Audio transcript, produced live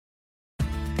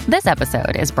This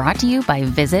episode is brought to you by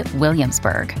Visit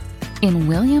Williamsburg. In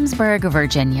Williamsburg,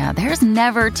 Virginia, there's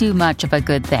never too much of a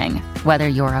good thing. Whether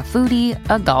you're a foodie,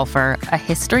 a golfer, a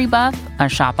history buff, a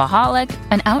shopaholic,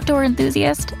 an outdoor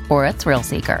enthusiast, or a thrill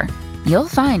seeker, you'll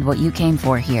find what you came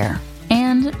for here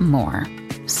and more.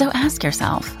 So ask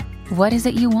yourself, what is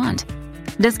it you want?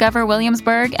 Discover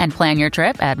Williamsburg and plan your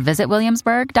trip at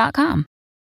visitwilliamsburg.com.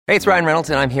 Hey, it's Ryan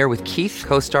Reynolds, and I'm here with Keith,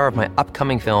 co-star of my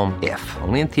upcoming film, If,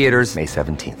 only in theaters May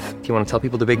 17th. Do you want to tell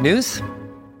people the big news?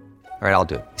 All right, I'll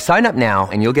do it. Sign up now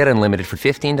and you'll get unlimited for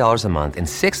 $15 a month and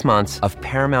 6 months of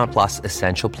Paramount Plus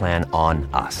Essential Plan on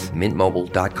us.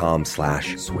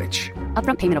 MintMobile.com/switch.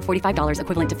 Upfront payment of $45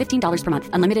 equivalent to $15 per month.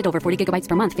 Unlimited over 40 gigabytes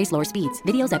per month. Face lower speeds.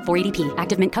 Videos at 480p.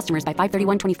 Active Mint customers by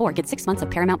 531.24 get 6 months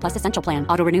of Paramount Plus Essential Plan.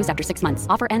 Auto renews after 6 months.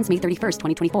 Offer ends May 31st,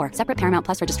 2024. Separate Paramount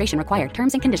Plus registration required.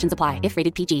 Terms and conditions apply if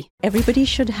rated PG. Everybody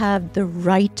should have the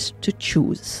right to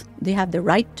choose. They have the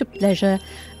right to pleasure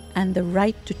and the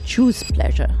right to choose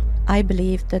pleasure. I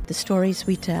believe that the stories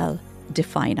we tell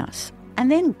define us.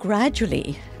 And then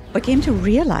gradually, I came to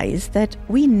realize that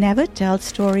we never tell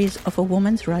stories of a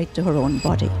woman's right to her own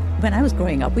body. When I was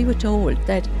growing up, we were told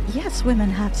that, yes, women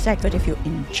have sex, but if you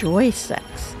enjoy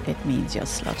sex, it means you're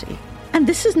slutty. And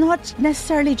this is not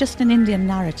necessarily just an Indian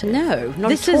narrative. No, not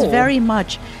this at all. This is very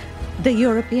much the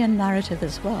European narrative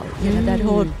as well. You know, that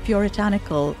whole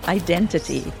puritanical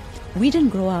identity. We didn't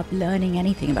grow up learning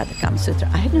anything about the Kama Sutra.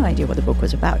 I had no idea what the book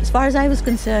was about. As far as I was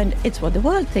concerned, it's what the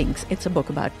world thinks. It's a book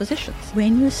about positions.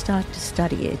 When you start to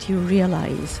study it, you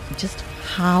realize just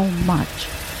how much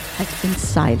has been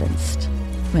silenced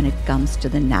when it comes to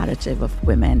the narrative of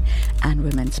women and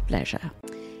women's pleasure.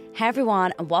 Hey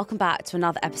everyone, and welcome back to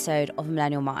another episode of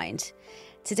Millennial Mind.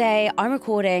 Today, I'm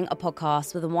recording a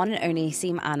podcast with the one and only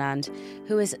Seema Anand,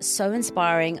 who is so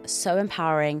inspiring, so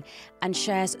empowering, and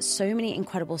shares so many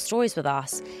incredible stories with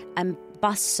us and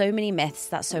busts so many myths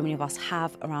that so many of us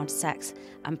have around sex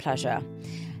and pleasure.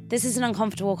 This is an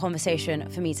uncomfortable conversation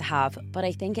for me to have, but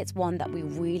I think it's one that we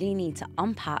really need to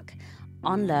unpack,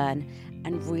 unlearn,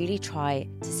 and really try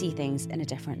to see things in a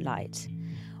different light.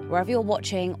 Wherever you're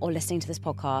watching or listening to this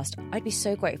podcast, I'd be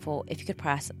so grateful if you could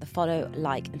press the follow,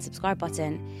 like, and subscribe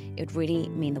button. It would really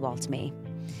mean the world to me.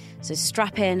 So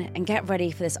strap in and get ready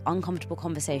for this uncomfortable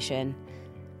conversation.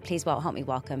 Please help me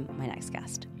welcome my next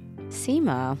guest.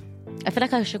 Seema. I feel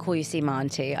like I should call you Seema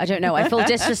Auntie. I don't know. I feel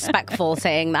disrespectful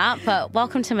saying that, but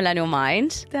welcome to Millennial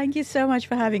Mind. Thank you so much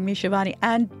for having me, Shivani.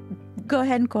 And go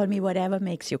ahead and call me whatever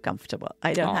makes you comfortable.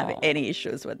 I don't have any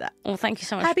issues with that. Well, thank you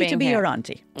so much Happy for being to be here. your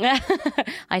auntie.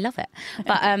 I love it.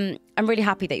 But I'm really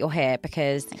happy that you're here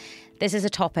because this is a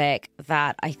topic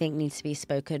that I think needs to be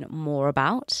spoken more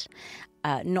about,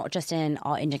 not just in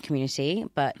our Indian community,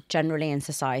 but generally in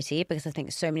society, because I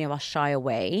think so many of us shy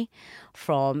away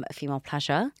from female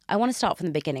pleasure. I want to start from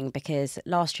the beginning because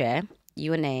last year,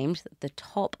 you were named the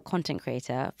top content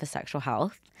creator for sexual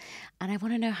health. And I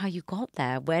want to know how you got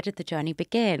there. Where did the journey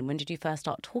begin? When did you first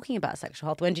start talking about sexual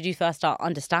health? When did you first start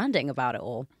understanding about it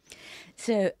all?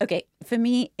 So, okay, for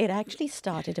me, it actually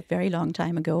started a very long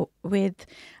time ago with,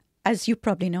 as you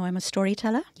probably know, I'm a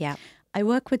storyteller. Yeah. I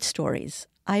work with stories.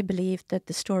 I believe that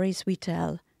the stories we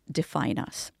tell define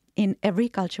us. In every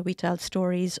culture, we tell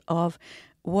stories of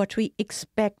what we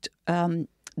expect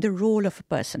the role of a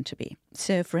person to be.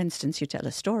 So, for instance, you tell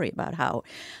a story about how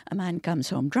a man comes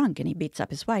home drunk and he beats up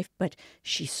his wife, but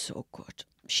she's so good.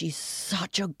 She's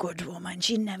such a good woman.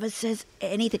 She never says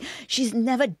anything. She's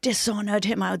never dishonored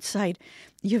him outside.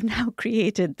 You've now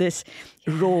created this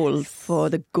role for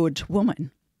the good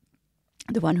woman,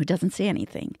 the one who doesn't say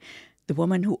anything, the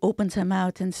woman who opens her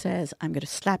mouth and says, I'm going to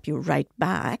slap you right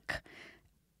back,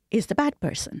 is the bad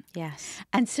person. Yes.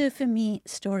 And so for me,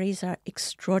 stories are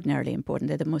extraordinarily important.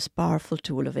 They're the most powerful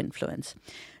tool of influence.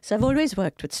 So I've always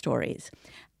worked with stories.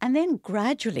 And then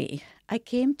gradually, I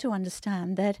came to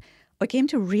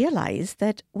realize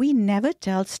that we never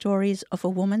tell stories of a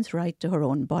woman's right to her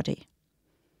own body.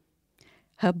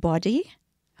 Her body,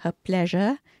 her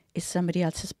pleasure, is somebody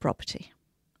else's property.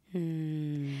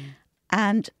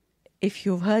 And if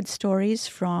you've heard stories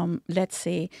from, let's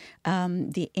say,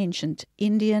 the ancient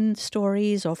Indian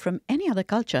stories or from any other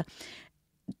culture,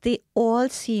 they all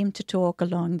seem to talk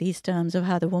along these terms of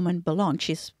how the woman belongs.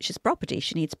 She's property.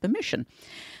 She needs permission.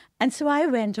 And so I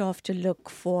went off to look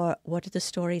for what are the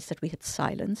stories that we had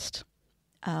silenced.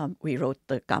 We wrote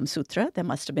the Kama Sutra. There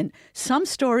must have been some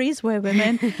stories where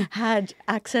women had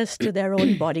access to their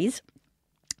own bodies.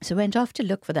 So I went off to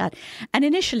look for that. And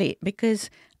initially,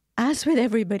 because as with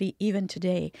everybody, even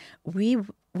today, we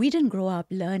we didn't grow up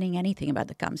learning anything about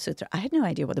the Kama Sutra. I had no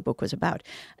idea what the book was about.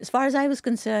 As far as I was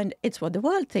concerned, it's what the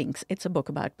world thinks. It's a book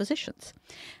about positions.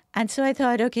 And so I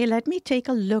thought, okay, let me take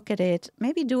a look at it,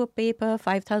 maybe do a paper,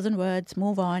 5,000 words,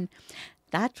 move on.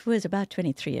 That was about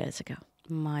 23 years ago.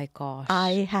 My gosh.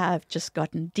 I have just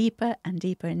gotten deeper and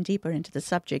deeper and deeper into the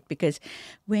subject, because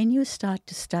when you start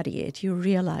to study it, you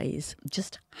realize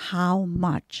just how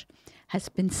much has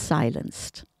been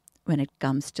silenced when it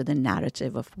comes to the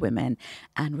narrative of women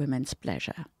and women's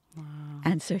pleasure. Wow.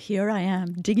 And so here I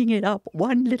am, digging it up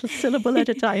one little syllable at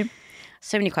a time.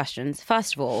 So many questions.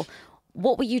 First of all,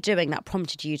 what were you doing that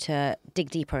prompted you to dig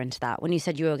deeper into that? When you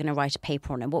said you were going to write a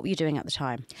paper on it, what were you doing at the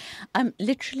time? I'm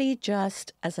literally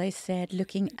just, as I said,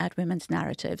 looking at women's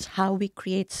narratives, how we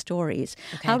create stories,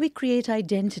 how we create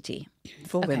identity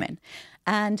for women.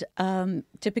 And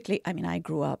typically, I mean, I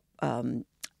grew up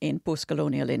in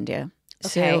post-colonial India. Okay.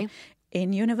 So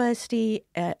in university,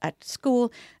 at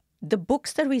school, the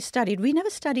books that we studied, we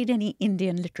never studied any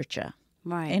Indian literature.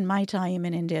 Right. In my time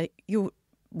in India, you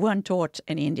weren't taught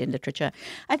any Indian literature.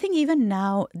 I think even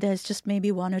now there's just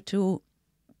maybe one or two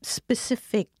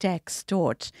specific texts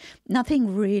taught,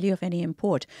 nothing really of any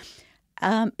import.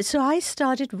 So I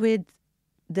started with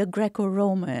the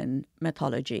Greco-Roman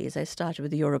mythologies. I started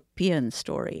with the European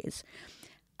stories.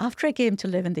 After I came to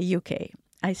live in the UK,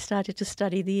 I started to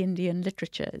study the Indian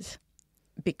literatures,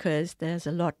 because there's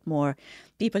a lot more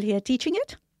people here teaching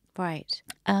it. Right.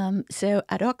 So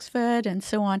at Oxford and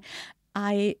so on,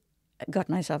 I got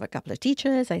myself a couple of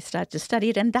teachers. I started to study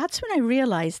it. And that's when I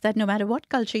realized that no matter what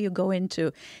culture you go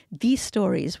into, these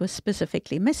stories were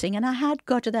specifically missing. And I had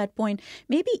got to that point,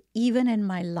 maybe even in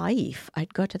my life,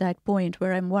 I'd got to that point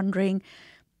where I'm wondering,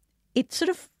 it sort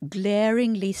of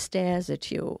glaringly stares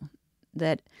at you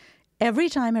that every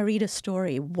time I read a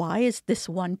story, why is this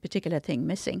one particular thing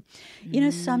missing? You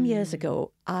know, some years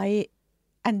ago,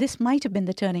 and this might have been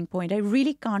the turning point. I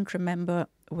really can't remember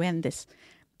when this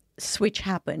switch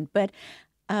happened, but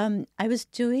I was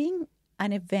doing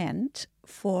an event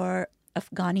for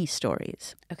Afghani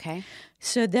stories. Okay.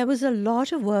 So there was a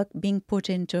lot of work being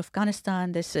put into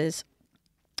Afghanistan. This is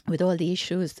with all the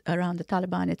issues around the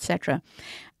Taliban, etc.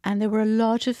 And there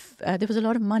was a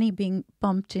lot of money being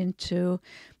pumped into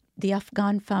the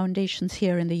Afghan foundations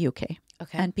here in the UK.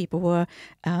 Okay. And people were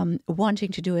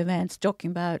wanting to do events, talking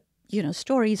about, you know,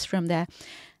 stories from there.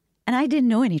 And I didn't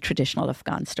know any traditional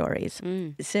Afghan stories.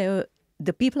 So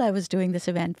the people I was doing this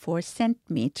event for sent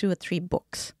me 2 or 3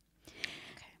 books. Okay.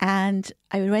 And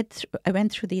I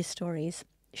went through these stories.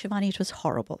 Shivani, it was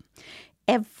horrible.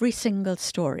 Every single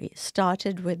story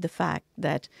started with the fact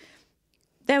that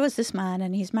there was this man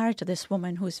and he's married to this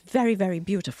woman who's very, very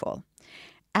beautiful.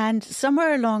 And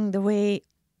somewhere along the way,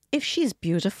 if she's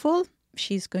beautiful,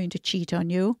 she's going to cheat on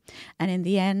you. And in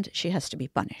the end, she has to be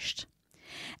punished.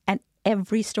 And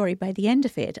every story, by the end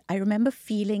of it, I remember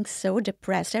feeling so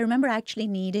depressed. I remember actually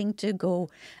needing to go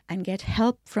and get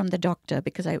help from the doctor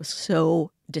because I was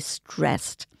so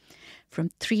distressed from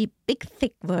 3 big,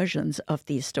 thick versions of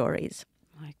these stories.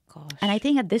 My gosh. And I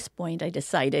think at this point, I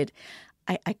decided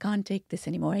I can't take this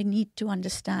anymore. I need to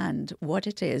understand what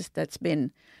it is that's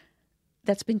been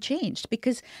changed,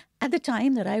 because at the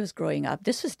time that I was growing up,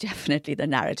 this was definitely the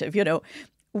narrative. You know,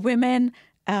 women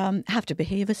have to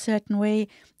behave a certain way.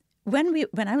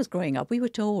 When I was growing up, we were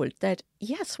told that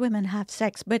yes, women have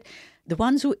sex, but the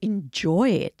ones who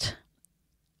enjoy it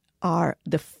are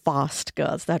the fast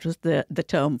girls. That was the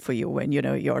term for you when, you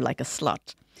know, you're like a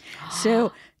slut.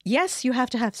 So yes, you have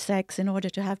to have sex in order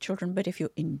to have children, but if you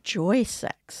enjoy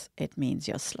sex, it means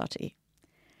you're slutty.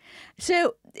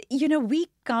 So, you know, we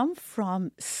come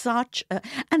from such a...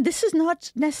 And this is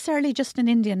not necessarily just an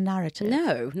Indian narrative.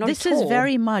 No, not this at all. This is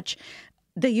very much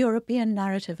the European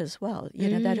narrative as well. You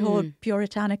know, that whole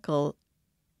puritanical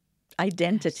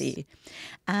identity. Yes.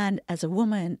 And as a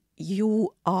woman,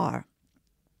 you are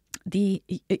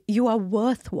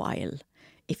worthwhile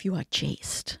if you are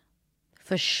chaste.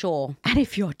 For sure. And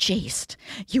if you're chaste,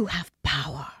 you have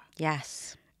power.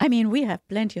 Yes. I mean, we have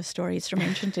plenty of stories from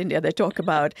ancient India that talk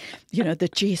about, you know, the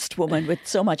chaste woman with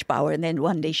so much power. And then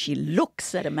one day she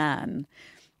looks at a man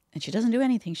and she doesn't do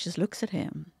anything. She just looks at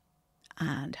him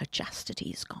and her chastity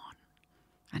is gone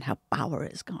and her power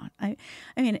is gone. I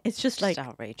mean, it's just like...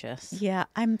 outrageous. Yeah,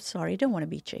 I'm sorry. I don't want to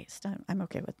be chaste. I'm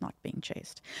okay with not being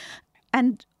chaste.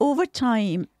 And over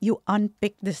time, you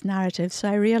unpick this narrative. So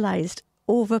I realized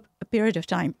over a period of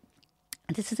time,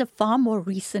 this is a far more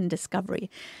recent discovery.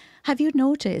 Have you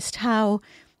noticed how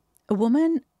a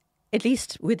woman, at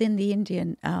least within the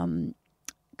Indian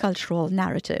cultural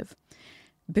narrative,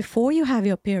 before you have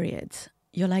your periods,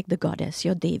 you're like the goddess,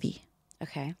 you're Devi.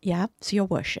 Okay. Yeah, so you're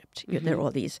worshipped. There are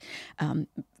all these, the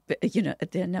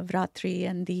Navratri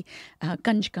and the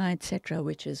Kanjka, etc.,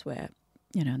 which is where,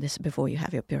 this before you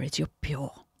have your periods, you're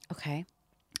pure. Okay.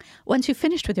 Once you've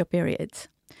finished with your periods,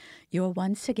 you're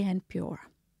once again pure.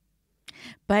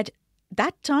 But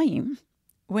that time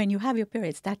when you have your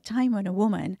periods, that time when a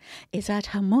woman is at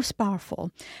her most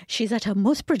powerful, she's at her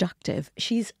most productive,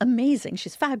 she's amazing,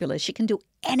 she's fabulous, she can do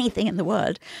anything in the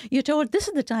world, you're told this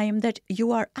is the time that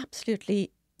you are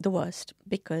absolutely the worst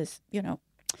because,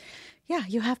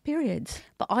 you have periods.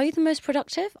 But are you the most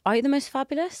productive? Are you the most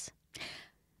fabulous?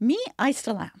 Me, I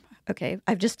still am. Okay,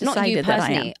 I've just decided Not you that I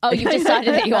personally. am. Oh, you've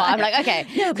decided that you are. I'm like, okay.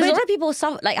 No, because a lot of people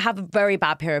have very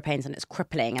bad period pains and it's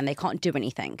crippling and they can't do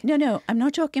anything. No, I'm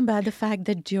not talking about the fact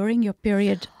that during your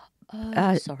period.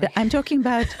 Sorry. I'm talking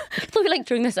about. I thought like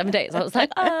during the 7 days. I was like,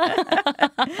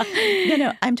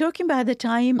 No, I'm talking about the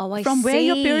time from where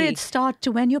your periods start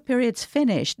to when your periods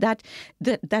finish. That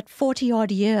 40 odd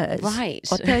years, right,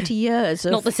 or 30 years.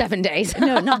 Not the 7 days.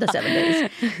 No, not the 7 days.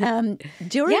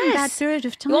 During that period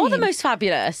of time, you're the most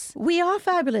fabulous. We are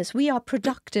fabulous. We are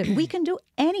productive. We can do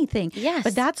anything. Yes,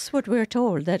 but that's what we're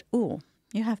told. That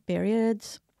you have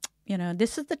periods.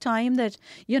 This is the time that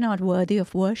you're not worthy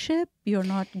of worship. You're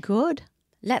not good.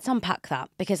 Let's unpack that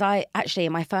because I actually,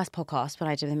 in my first podcast when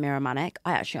I did with Mira Manic,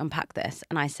 I actually unpacked this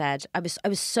and I said I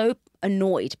was so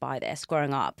annoyed by this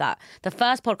growing up that the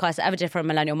first podcast I ever did for a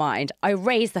Millennial Mind, I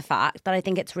raised the fact that I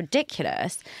think it's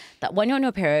ridiculous that when you're on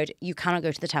your period, you cannot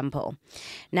go to the temple.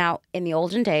 Now, in the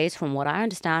olden days, from what I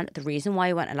understand, the reason why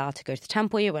you weren't allowed to go to the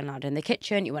temple, you weren't allowed in the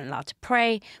kitchen, you weren't allowed to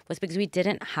pray, was because we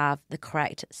didn't have the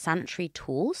correct sanitary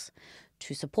tools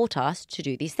to support us to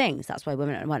do these things. That's why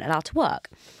women weren't allowed to work.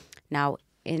 Now,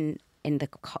 in the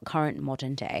current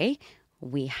modern day,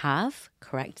 we have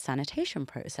correct sanitation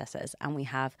processes and we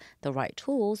have the right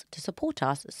tools to support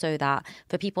us so that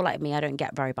for people like me, I don't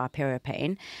get very bad period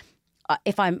pain.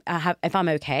 If I'm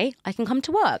okay, I can come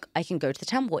to work. I can go to the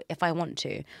temple if I want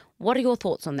to. What are your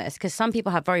thoughts on this? Because some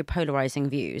people have very polarizing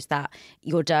views that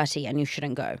you're dirty and you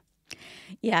shouldn't go.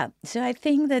 Yeah, so I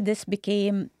think that this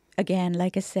became, again,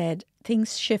 like I said,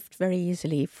 things shift very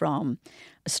easily from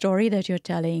a story that you're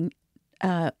telling.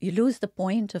 You lose the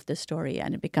point of the story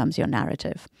and it becomes your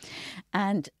narrative.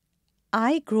 And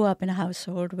I grew up in a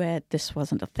household where this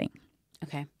wasn't a thing.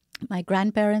 Okay. My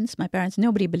parents,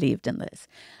 nobody believed in this.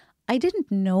 I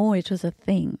didn't know it was a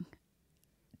thing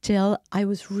till I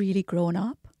was really grown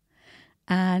up.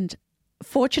 And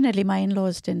fortunately, my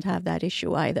in-laws didn't have that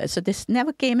issue either. So this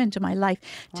never came into my life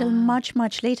till much,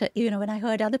 much later. When I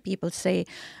heard other people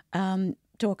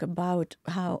talk about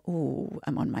how,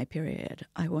 I'm on my period,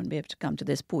 I won't be able to come to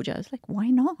this puja. I was like, why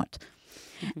not?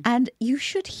 Mm-hmm. And you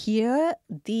should hear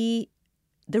the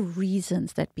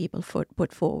reasons that people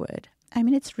put forward. I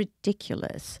mean, it's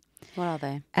ridiculous. What are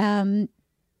they?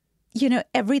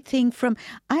 Everything from,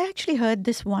 I actually heard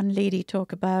this one lady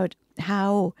talk about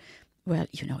how, well,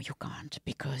 you can't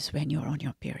because when you're on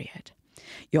your period,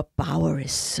 your power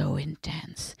is so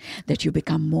intense that you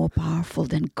become more powerful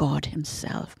than God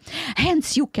himself.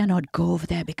 Hence, you cannot go over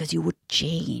there because you would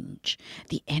change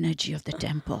the energy of the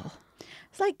temple.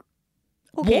 It's like,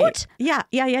 okay. What? Yeah.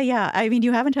 I mean,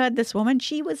 you haven't heard this woman.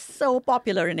 She was so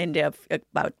popular in India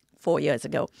about 4 years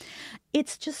ago.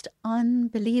 It's just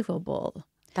unbelievable.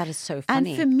 That is so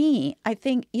funny. And for me, I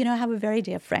think, I have a very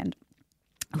dear friend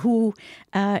who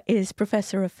is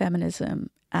professor of feminism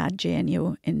at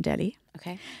JNU in Delhi.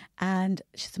 Okay. And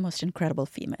she's the most incredible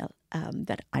female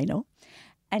that I know.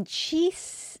 And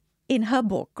she's, in her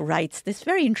book, writes this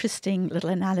very interesting little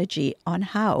analogy on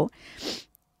how,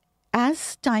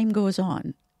 as time goes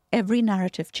on, every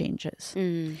narrative changes.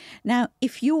 Mm. Now,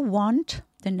 if you want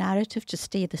the narrative to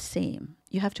stay the same,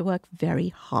 you have to work very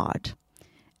hard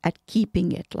at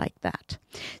keeping it like that.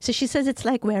 So she says it's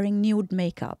like wearing nude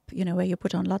makeup, where you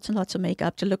put on lots and lots of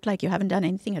makeup to look like you haven't done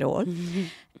anything at all. Mm-hmm.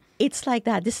 It's like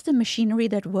that. This is the machinery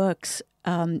that works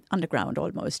underground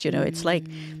almost, It's like,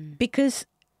 because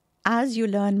as you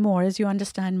learn more, as you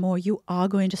understand more, you are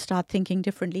going to start thinking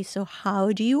differently. So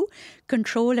how do you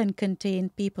control and contain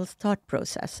people's thought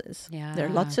processes? Yeah. There are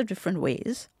lots of different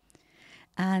ways.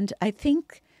 And I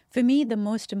think for me, the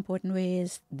most important way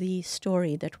is the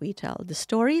story that we tell. The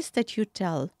stories that you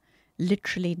tell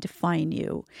literally define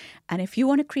you. And if you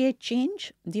want to create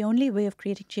change, the only way of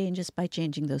creating change is by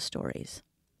changing those stories.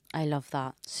 I love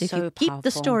that. So if you keep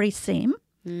the story same,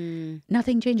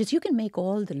 nothing changes. You can make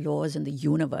all the laws in the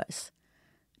universe.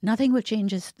 Nothing will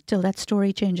change till that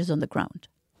story changes on the ground.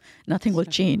 Nothing will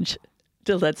change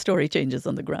till that story changes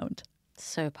on the ground.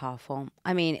 So powerful.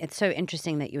 I mean, it's so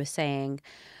interesting that you were saying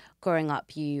growing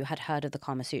up, you had heard of the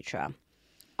Kama Sutra.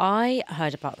 I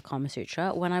heard about the Kama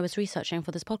Sutra when I was researching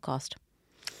for this podcast.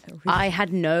 Really? I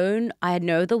had known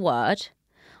the word.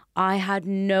 I had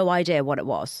no idea what it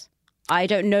was. I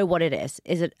don't know what it is.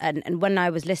 Is it? And when I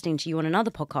was listening to you on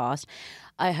another podcast,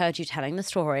 I heard you telling the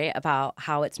story about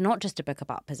how it's not just a book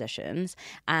about positions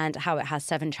and how it has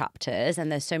 7 chapters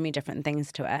and there's so many different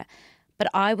things to it. But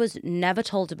I was never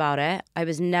told about it. I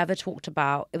was never talked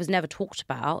about. It was never talked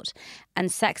about.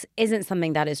 And sex isn't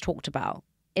something that is talked about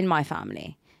in my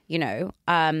family, you know.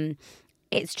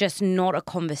 It's just not a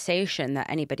conversation that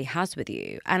anybody has with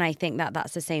you. And I think that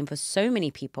that's the same for so many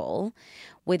people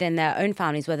within their own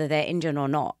families, whether they're Indian or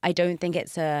not. I don't think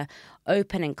it's a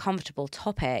open and comfortable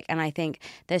topic. And I think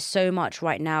there's so much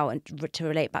right now, and to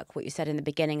relate back to what you said in the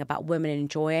beginning about women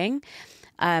enjoying.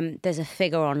 There's a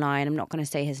figure online, I'm not going to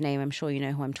say his name, I'm sure you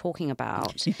know who I'm talking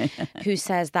about, who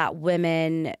says that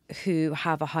women who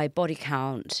have a high body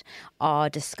count are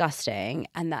disgusting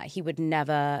and that he would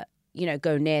never, you know,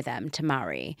 go near them to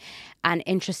marry. And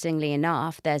interestingly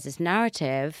enough, there's this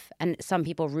narrative, and some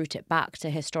people root it back to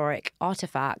historic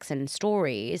artifacts and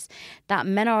stories, that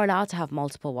men are allowed to have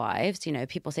multiple wives. You know,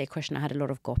 people say Krishna had a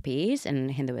lot of gopis in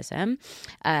Hinduism.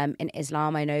 In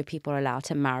Islam, I know people are allowed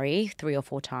to marry 3 or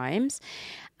 4 times.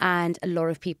 And a lot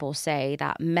of people say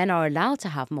that men are allowed to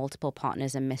have multiple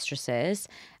partners and mistresses,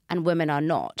 and women are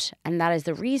not. And that is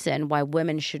the reason why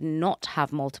women should not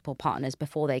have multiple partners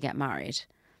before they get married.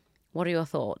 What are your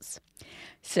thoughts?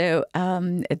 So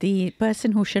the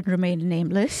person who should remain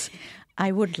nameless,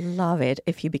 I would love it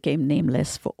if you became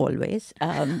nameless for always.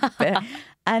 And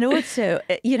also,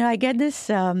 you know, I get this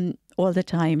all the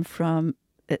time from,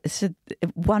 so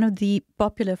one of the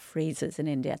popular phrases in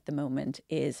India at the moment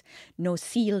is no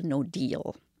seal, no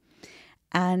deal.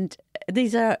 And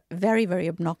these are very, very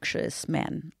obnoxious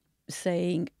men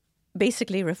saying,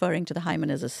 basically referring to the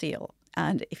hymen as a seal.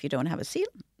 And if you don't have a seal,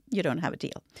 you don't have a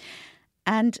deal.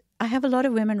 And I have a lot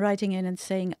of women writing in and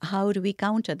saying, how do we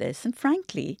counter this? And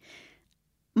frankly,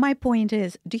 my point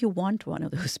is, do you want one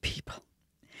of those people?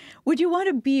 Would you want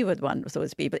to be with one of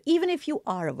those people? Even if you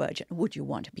are a virgin, would you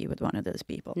want to be with one of those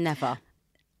people? Never.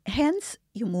 Hence,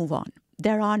 you move on.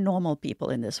 There are normal people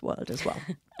in this world as well.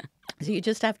 So you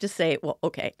just have to say, well,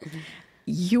 okay,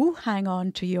 you hang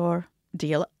on to your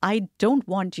deal. I don't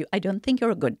want you. I don't think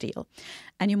you're a good deal.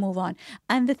 And you move on.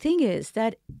 And the thing is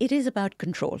that it is about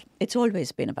control. It's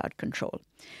always been about control.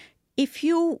 If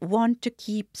you want to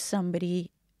keep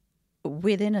somebody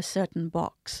within a certain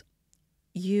box,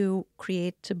 you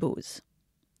create taboos.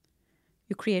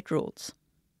 You create rules.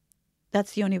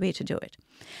 That's the only way to do it.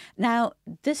 Now,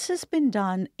 this has been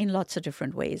done in lots of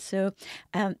different ways. So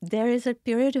there is a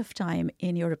period of time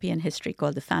in European history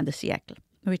called the fin de siècle,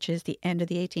 which is the end of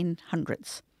the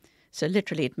 1800s. So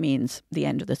literally it means the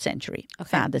end of the century,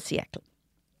 fin de siècle.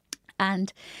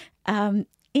 And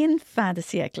in fin de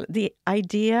siècle, the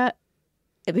idea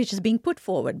which is being put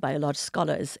forward by a lot of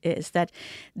scholars is that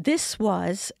this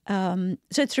was,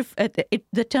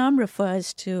 the term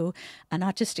refers to an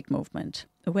artistic movement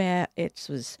where it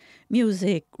was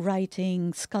music,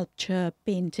 writing, sculpture,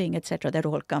 painting, etc. That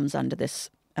all comes under this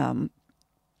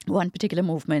one particular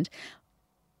movement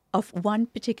of one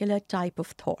particular type of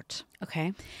thought.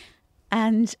 Okay.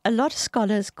 And a lot of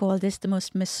scholars call this the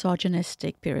most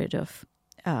misogynistic period of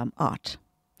art.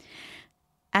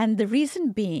 And the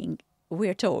reason being,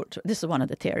 we're told, this is one of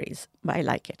the theories, but I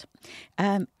like it.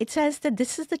 It says that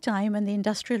this is the time when the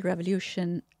Industrial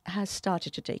Revolution has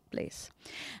started to take place.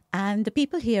 And the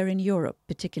people here in Europe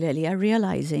particularly are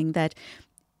realizing that,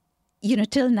 you know,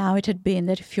 till now it had been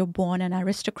that if you're born an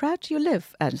aristocrat, you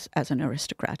live as an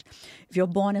aristocrat. If you're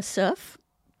born a serf,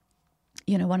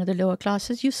 you know, one of the lower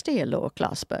classes, you stay a lower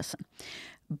class person.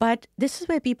 But this is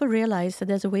where people realize that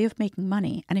there's a way of making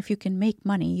money. And if you can make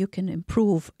money, you can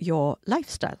improve your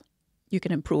lifestyle. You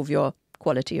can improve your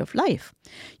quality of life.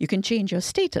 You can change your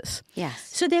status. Yes.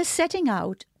 So they're setting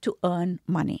out to earn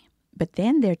money. But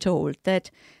then they're told that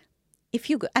if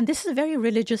you go, and this is a very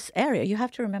religious area. You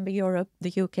have to remember Europe,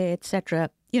 the UK, etc.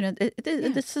 You know,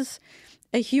 this is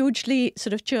a hugely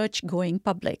sort of church-going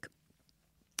public.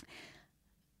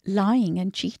 Lying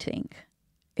and cheating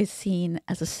is seen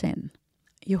as a sin.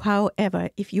 However,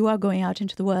 if you are going out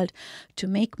into the world to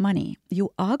make money,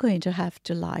 you are going to have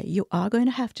to lie. You are going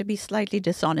to have to be slightly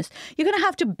dishonest. You're going to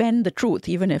have to bend the truth,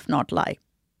 even if not lie.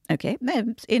 Okay?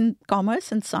 In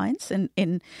commerce and science and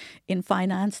in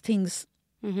finance, things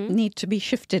need to be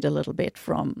shifted a little bit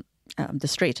from the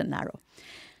straight and narrow.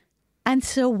 And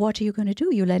so what are you going to do?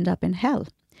 You'll end up in hell.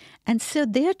 And so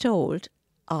they're told,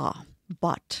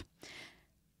 but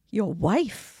your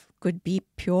wife could be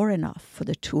pure enough for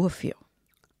the two of you.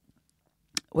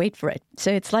 Wait for it.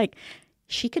 So it's like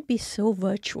she could be so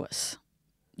virtuous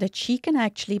that she can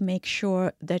actually make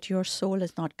sure that your soul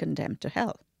is not condemned to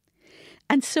hell.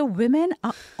 And so women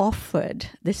are offered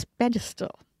this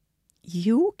pedestal.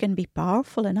 You can be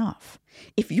powerful enough.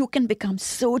 If you can become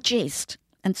so chaste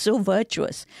and so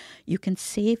virtuous, you can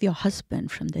save your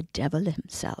husband from the devil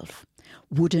himself.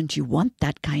 Wouldn't you want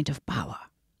that kind of power?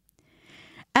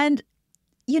 And,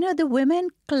 the women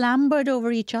clambered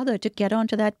over each other to get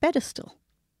onto that pedestal.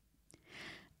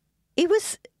 It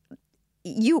was,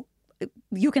 you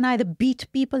can either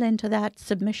beat people into that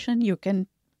submission, you can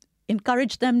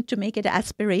encourage them to make it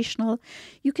aspirational,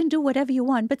 you can do whatever you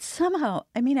want. But somehow,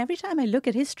 every time I look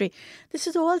at history, this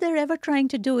is all they're ever trying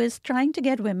to do, is trying to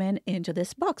get women into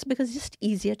this box because it's just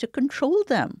easier to control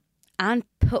them. And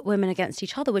put women against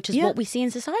each other, which is what we see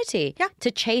in society, to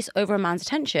chase over a man's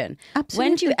attention. Absolutely.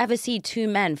 When do you ever see two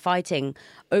men fighting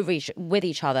with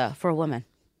each other for a woman?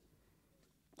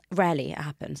 Rarely it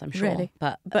happens, I'm sure. Rarely.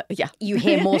 But yeah. You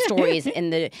hear more stories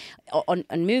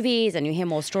on movies, and you hear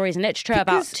more stories in literature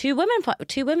about two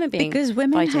women being because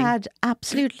women fighting. had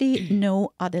absolutely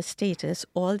no other status.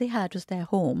 All they had was their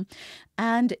home,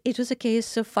 and it was a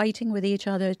case of fighting with each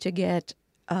other to get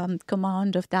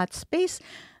command of that space.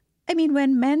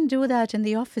 When men do that in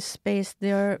the office space,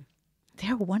 they're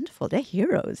wonderful. They're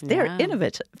heroes. They're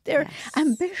innovative. They're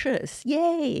ambitious.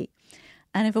 Yay!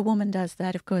 And if a woman does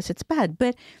that, of course, it's bad.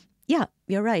 But yeah,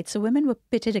 you're right. So women were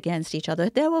pitted against each other.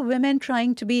 There were women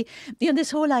trying to be,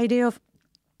 this whole idea of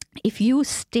if you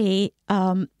stay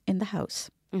in the house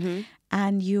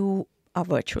and you are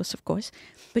virtuous, of course,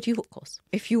 but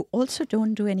if you also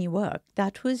don't do any work,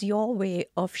 that was your way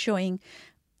of showing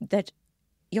that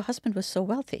your husband was so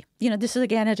wealthy. This is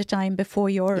again at a time before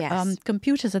your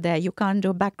computers are there. You can't do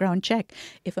a background check.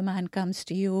 If a man comes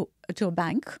to you to a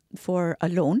bank for a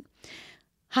loan,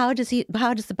 how does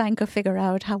the banker figure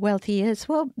out how wealthy he is?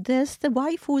 Well, there's the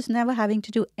wife who's never having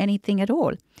to do anything at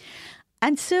all.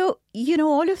 And so,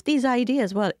 all of these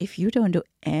ideas, well, if you don't do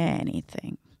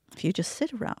anything, if you just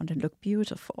sit around and look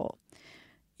beautiful,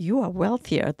 you are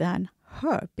wealthier than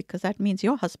her because that means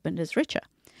your husband is richer.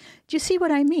 Do you see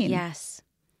what I mean? Yes.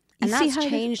 And that's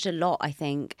changed a lot, I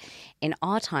think, in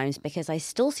our times, because I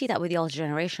still see that with the older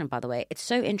generation, by the way. It's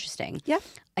so interesting. Yeah.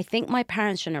 I think my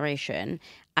parents' generation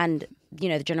and,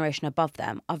 the generation above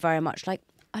them are very much like,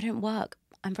 I don't work.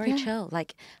 I'm very chill.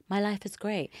 Like, my life is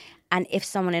great. And if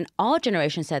someone in our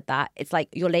generation said that, it's like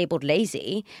you're labeled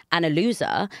lazy and a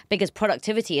loser because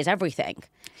productivity is everything,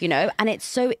 And it's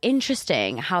so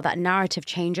interesting how that narrative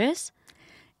changes.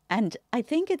 And I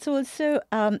think it's also,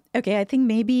 I think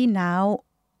maybe now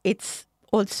it's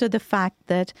also the fact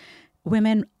that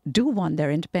women do want their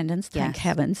independence, thank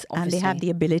heavens, obviously. And they have the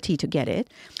ability to get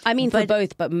it. For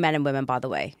both, but men and women, by the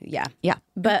way. Yeah. Yeah.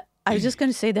 But I was just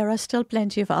going to say there are still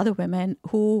plenty of other women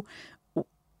who,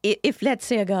 if let's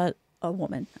say a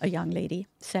woman, a young lady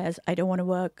says, I don't want to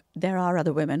work, there are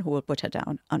other women who will put her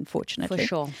down, unfortunately. For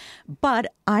sure.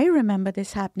 But I remember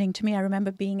this happening to me. I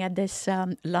remember being at this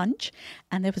lunch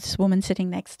and there was this woman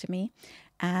sitting next to me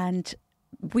and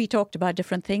we talked about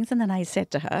different things. And then I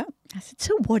said to her,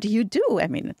 so what do you do?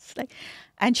 It's like,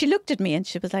 and she looked at me and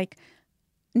she was like,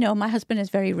 no, my husband is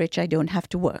very rich. I don't have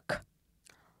to work.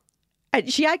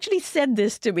 And she actually said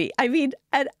this to me. I was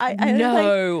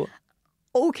like,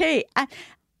 okay.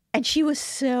 And she was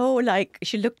so like,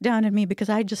 she looked down at me because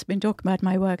I'd just been talking about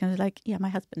my work. And I was like, yeah, my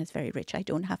husband is very rich. I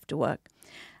don't have to work.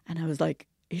 And I was like,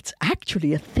 it's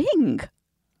actually a thing.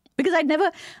 Because I'd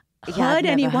never heard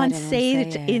anyone say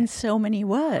it in so many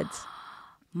words.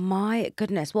 My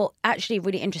goodness. Well, actually,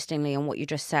 really interestingly on what you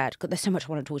just said, because there's so much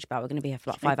I want to talk about. We're going to be here for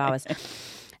like 5 hours.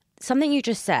 Something you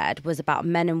just said was about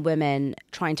men and women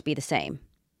trying to be the same,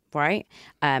 right?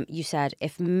 You said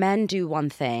if men do one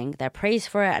thing, they're praised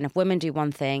for it. And if women do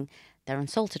one thing, they're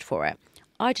insulted for it.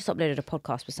 I just uploaded a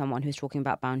podcast with someone who's talking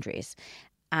about boundaries.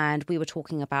 And we were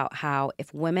talking about how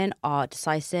if women are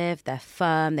decisive, they're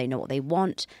firm, they know what they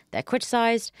want, they're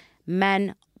criticized,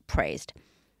 men praised.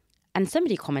 And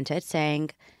somebody commented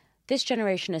saying, this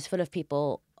generation is full of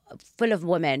people, full of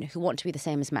women who want to be the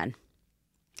same as men.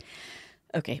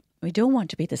 Okay, we don't want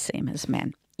to be the same as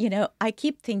men. I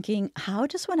keep thinking, how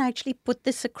does one actually put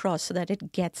this across so that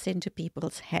it gets into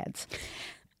people's heads?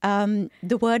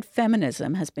 The word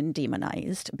feminism has been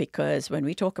demonized because when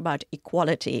we talk about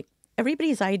equality,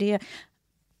 everybody's idea,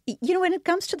 when it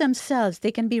comes to themselves,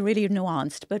 they can be really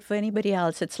nuanced. But for anybody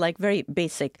else, it's like very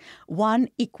basic. 1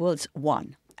 equals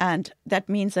 1. And that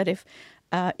means that if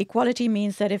equality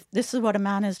means that if this is what a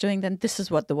man is doing, then this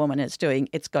is what the woman is doing.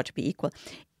 It's got to be equal.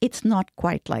 It's not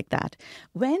quite like that.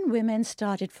 When women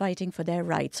started fighting for their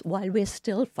rights, while we're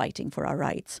still fighting for our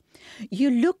rights,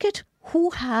 you look at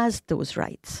who has those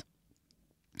rights?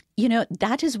 You know,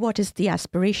 that is what is the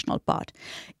aspirational part.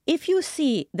 If you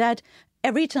see that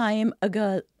every time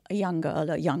a young girl,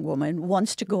 a young woman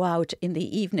wants to go out in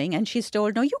the evening and she's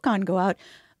told, no, you can't go out.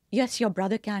 Yes, your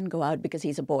brother can go out because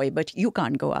he's a boy, but you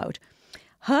can't go out.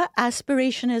 Her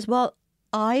aspiration is, well,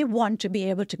 I want to be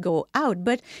able to go out,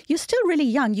 but you're still really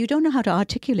young. You don't know how to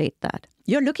articulate that.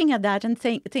 You're looking at that and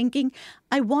thinking,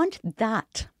 I want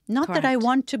that. Not Correct. that I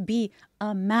want to be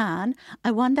a man.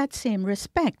 I want that same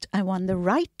respect. I want the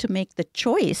right to make the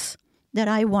choice that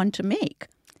I want to make.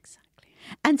 Exactly.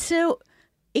 And so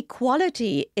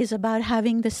equality is about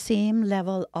having the same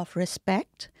level of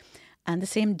respect and the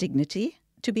same dignity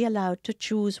to be allowed to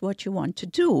choose what you want to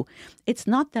do. It's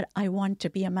not that I want to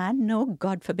be a man. No,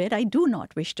 God forbid, I do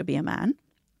not wish to be a man.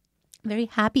 Very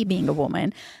happy being a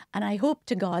woman. And I hope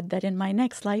to God that in my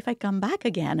next life I come back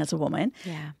again as a woman.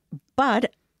 Yeah.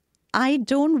 But I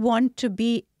don't want to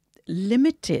be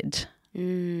limited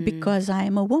because I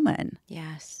am a woman.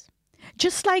 Yes.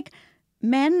 Just like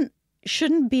men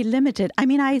shouldn't be limited. I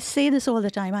mean, I say this all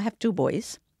the time. I have 2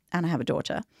 boys and I have a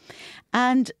daughter.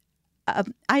 And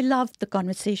I love the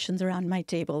conversations around my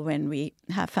table when we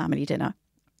have family dinner,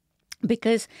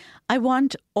 because I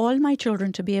want all my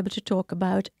children to be able to talk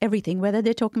about everything, whether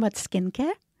they're talking about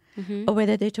skincare or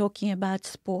whether they're talking about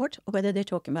sport or whether they're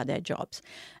talking about their jobs.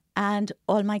 And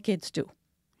all my kids do.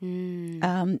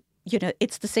 You know,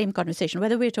 it's the same conversation,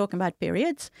 whether we're talking about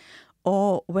periods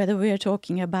or whether we're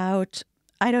talking about,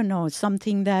 I don't know,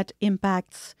 something that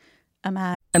impacts a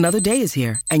man. Another day is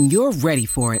here, and you're ready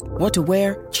for it. What to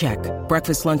wear? Check.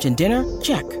 Breakfast, lunch, and dinner?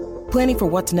 Check. Planning for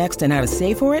what's next and how to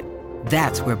save for it?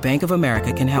 That's where Bank of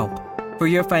America can help. For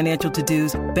your financial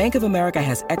to-dos, Bank of America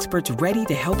has experts ready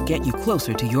to help get you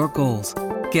closer to your goals.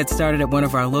 Get started at one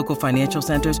of our local financial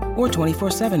centers or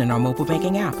 24/7 in our mobile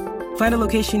banking app. Find a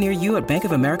location near you at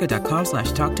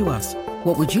bankofamerica.com/talktous.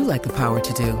 What would you like the power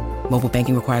to do? Mobile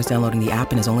banking requires downloading the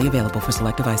app and is only available for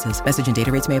select devices. Message and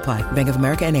data rates may apply. Bank of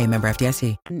America NA, member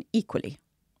FDIC. Equally.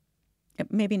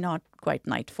 Maybe not quite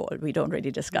nightfall. We don't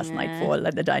really discuss nightfall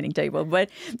at the dining table. But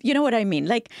you know what I mean?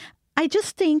 Like, I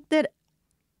just think that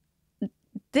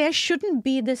there shouldn't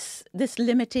be this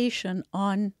limitation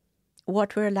on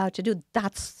what we're allowed to do.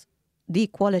 That's the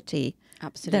equality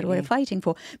that we're fighting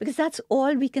for, because that's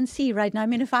all we can see right now. I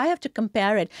mean, if I have to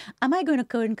compare it, am I going to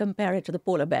go and compare it to the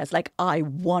polar bears? Like, I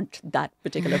want that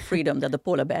particular freedom that the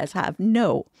polar bears have.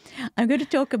 No. I'm going to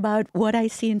talk about what I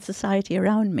see in society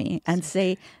around me and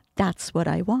say, that's what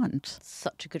I want.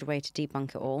 Such a good way to debunk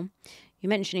it all. You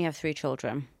mentioned you have 3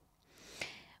 children.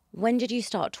 When did you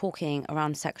start talking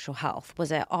around sexual health?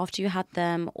 Was it after you had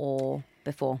them or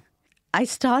before? I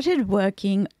started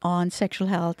working on sexual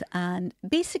health and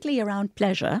basically around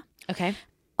pleasure. Okay.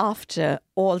 After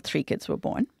all 3 kids were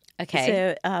born.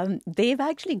 Okay. So they've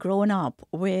actually grown up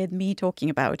with me talking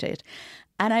about it.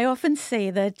 And I often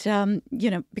say that, you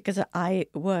know, because I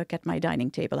work at my dining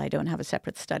table, I don't have a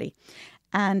separate study.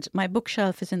 And my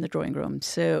bookshelf is in the drawing room.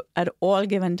 So at all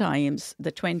given times,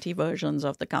 the 20 versions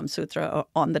of the Kama Sutra are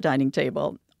on the dining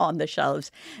table, on the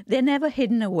shelves. They're never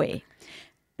hidden away.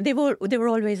 They were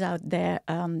always out there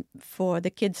for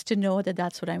the kids to know that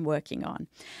that's what I'm working on.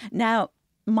 Now,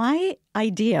 my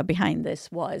idea behind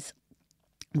this was,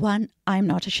 one, I'm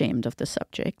not ashamed of the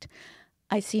subject.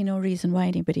 I see no reason why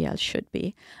anybody else should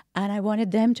be. And I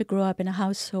wanted them to grow up in a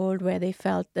household where they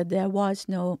felt that there was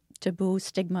no taboo,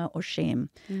 stigma, or shame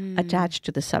attached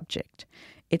to the subject.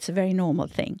 It's a very normal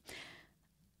thing.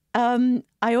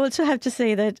 I also have to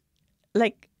say that,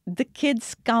 like, the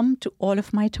kids come to all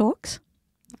of my talks.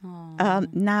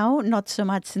 Now, not so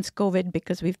much since COVID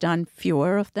because we've done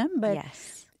fewer of them, but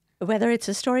yes. Whether it's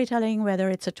a storytelling, whether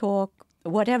it's a talk,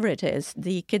 whatever it is,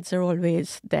 the kids are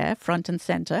always there, front and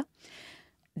center.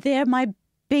 They're my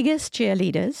biggest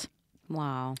cheerleaders.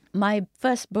 Wow. My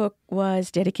first book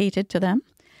was dedicated to them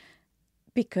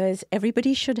because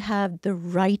everybody should have the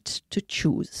right to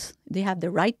choose. They have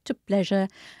the right to pleasure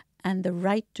and the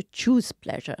right to choose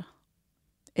pleasure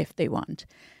if they want.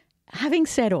 Having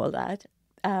said all that,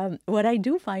 what I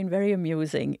do find very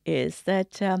amusing is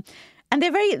that, and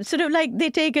they're very sort of like, they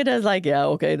take it as like, yeah,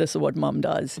 okay, this is what mom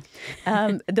does.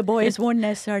 The boys won't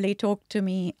necessarily talk to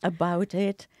me about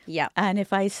it. Yeah. And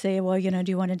if I say, well, you know,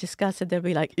 do you want to discuss it? They'll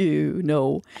be like, ew,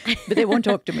 no. But they won't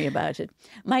talk to me about it.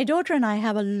 My daughter and I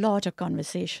have a lot of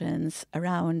conversations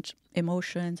around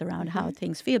emotions, around how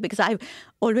things feel, because I've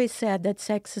always said that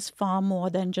sex is far more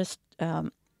than just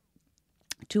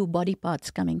 2 body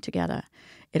parts coming together.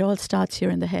 It all starts here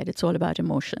in the head. It's all about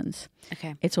emotions.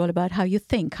 Okay. It's all about how you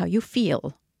think, how you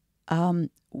feel,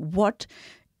 what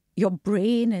your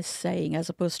brain is saying as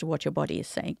opposed to what your body is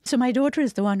saying. So my daughter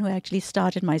is the one who actually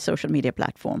started my social media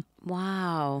platform.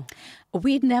 Wow.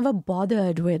 We'd never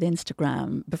bothered with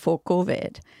Instagram before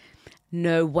COVID.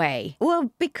 No way.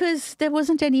 Well, because there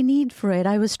wasn't any need for it.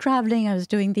 I was traveling, I was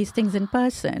doing these things in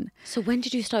person. So when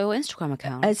did you start your Instagram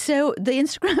account? So the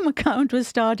Instagram account was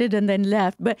started and then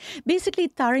left. But basically,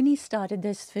 Tarini started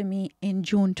this for me in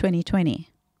June 2020.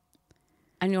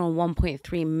 And you're on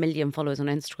 1.3 million followers on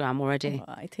Instagram already.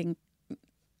 I think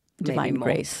Maybe divine more.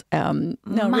 grace. No,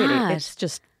 really, Mad. it's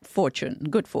just fortune,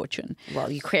 good fortune. Well,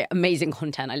 you create amazing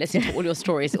content. I listen to all your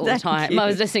stories all the Thank time. you. I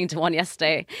was listening to one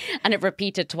yesterday and it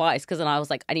repeated twice because then I was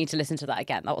like, I need to listen to that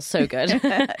again. That was so good.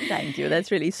 Thank you.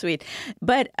 That's really sweet.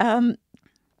 But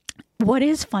what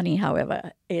is funny,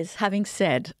 however, is having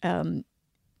said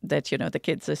that, you know, the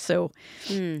kids are so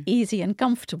easy and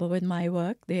comfortable with my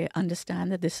work. They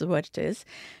understand that this is what it is.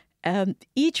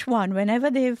 Each one,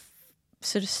 whenever they've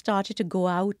sort of started to go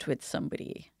out with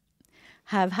somebody,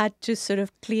 have had to sort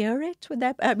of clear it with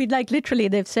that. I mean, like literally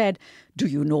they've said, do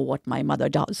you know what my mother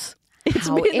does?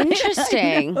 How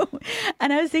interesting. I know.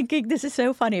 And I was thinking, this is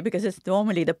so funny because it's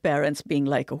normally the parents being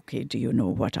like, okay, do you know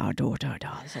what our daughter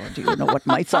does? Or do you know what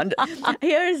my son does?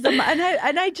 Here's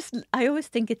the, I always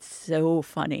think it's so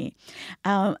funny.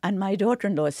 And my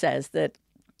daughter-in-law says that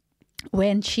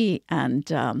when she and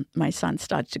my son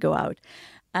started to go out,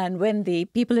 and when the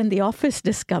people in the office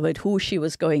discovered who she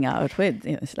was going out with,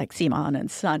 you know, it's like Seema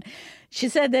Anand's son, she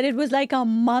said that it was like a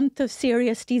month of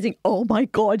serious teasing. Oh my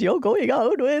God, you're going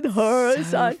out with her So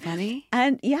son. funny.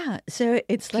 And yeah, so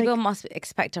it's like... People must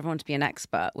expect everyone to be an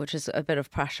expert, which is a bit of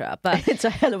pressure. But it's a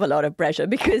hell of a lot of pressure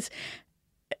because...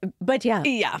 But yeah,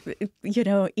 you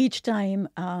know, each time...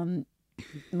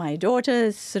 my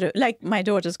daughter's sort of like my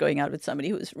daughter's going out with somebody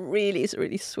who's really,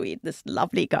 really sweet, this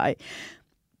lovely guy.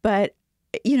 But,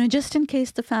 you know, just in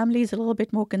case the family is a little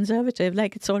bit more conservative,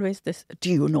 like it's always this,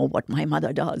 do you know what my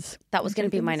mother does? that was going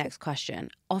to be my next question.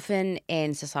 Often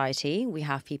in society, we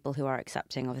have people who are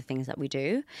accepting of the things that we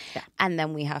do. Yeah. And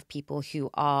then we have people who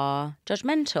are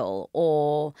judgmental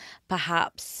or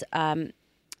perhaps,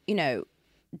 you know,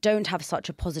 don't have such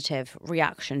a positive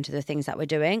reaction to the things that we're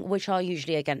doing, which are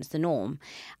usually against the norm.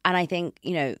 And I think,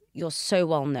 you know, you're so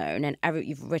well known and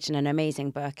you've written an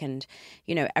amazing book and,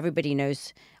 you know, everybody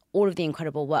knows all of the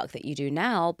incredible work that you do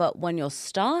now. But when you're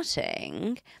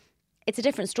starting, it's a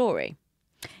different story.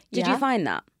 Did you find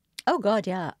that? Oh, God,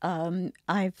 yeah.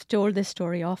 I've told this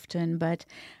story often, but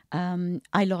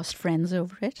I lost friends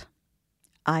over it.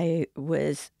 I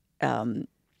was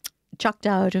chucked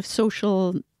out of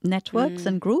social networks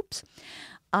and groups.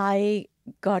 I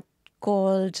got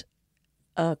called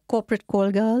a corporate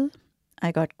call girl.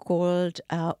 I got called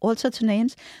all sorts of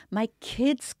names. My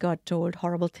kids got told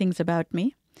horrible things about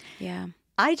me. Yeah.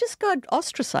 I just got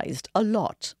ostracized a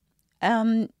lot.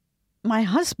 My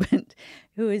husband,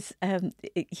 who is,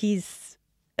 he's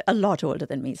a lot older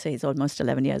than me, so he's almost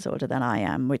 11 years older than I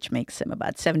am, which makes him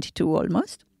about 72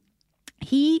 almost.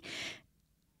 He,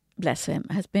 bless him,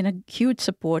 has been a huge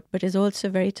support, but is also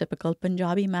a very typical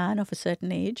Punjabi man of a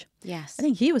certain age. Yes. I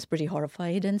think he was pretty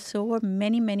horrified, and so were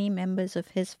many, many members of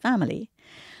his family.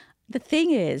 The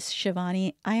thing is,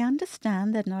 Shivani, I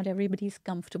understand that not everybody's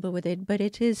comfortable with it, but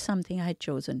it is something I'd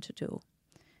chosen to do.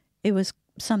 It was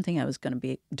something I was going to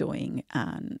be doing,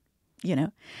 and, you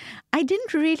know, I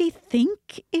didn't really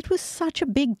think it was such a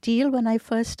big deal when I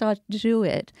first started to do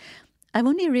it. I've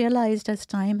only realized as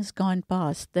time has gone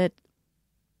past that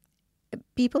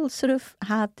people sort of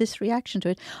have this reaction to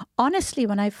it. Honestly,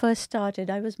 when I first started,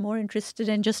 I was more interested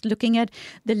in just looking at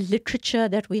the literature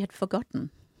that we had forgotten.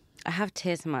 I have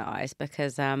tears in my eyes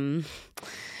because I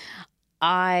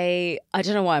don't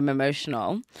know why I'm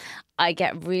emotional. I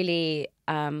get really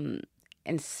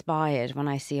inspired when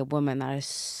I see a woman that is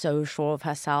so sure of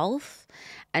herself.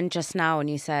 And just now when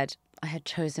you said I had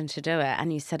chosen to do it,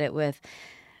 and you said it with,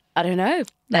 I don't know,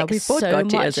 Now, like we both so got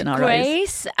tears much in our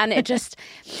grace. And it just,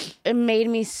 it made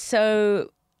me so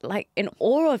like in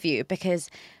awe of you, because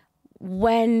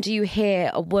when do you hear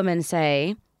a woman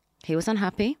say, he was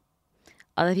unhappy,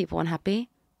 other people were unhappy,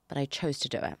 but I chose to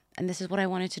do it. And this is what I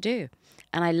wanted to do.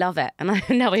 And I love it. And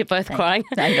now we're both crying.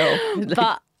 I know.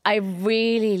 But I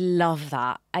really love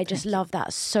that. I just love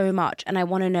that so much. And I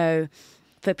want to know,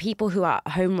 for people who are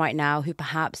at home right now, who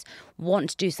perhaps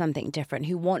want to do something different,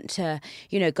 who want to,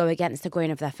 you know, go against the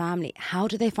grain of their family, how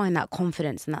do they find that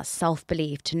confidence and that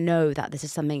self-belief to know that this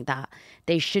is something that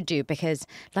they should do? Because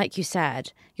like you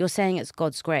said, you're saying it's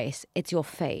God's grace. It's your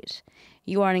fate.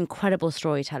 You are an incredible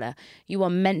storyteller. You are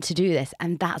meant to do this.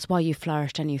 And that's why you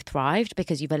flourished and you've thrived,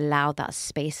 because you've allowed that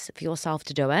space for yourself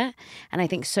to do it. And I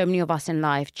think so many of us in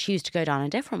life choose to go down a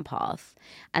different path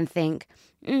and think,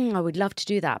 I would love to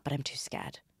do that, but I'm too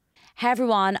scared. Hey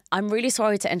everyone, I'm really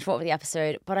sorry to interrupt with the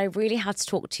episode, but I really had to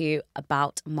talk to you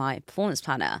about my performance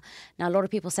planner. Now, a lot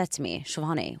of people said to me,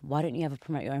 Shivani, why don't you ever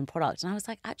promote your own product? And I was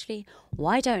like, actually,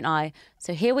 why don't I?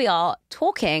 So here we are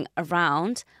talking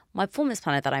around my performance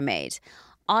planner that I made.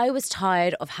 I was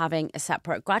tired of having a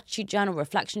separate gratitude journal,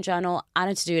 reflection journal, and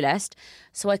a to-do list.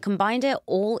 So I combined it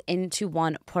all into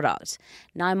one product.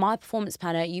 Now, in my performance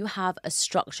planner, you have a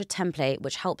structured template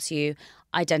which helps you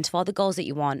identify the goals that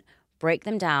you want, break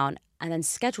them down, and then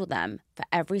schedule them for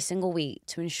every single week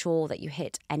to ensure that you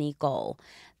hit any goal.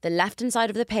 The left-hand side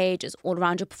of the page is all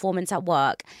around your performance at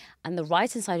work, and the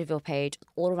right-hand side of your page is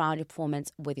all around your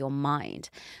performance with your mind.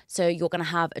 So you're going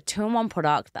to have a 2-in-1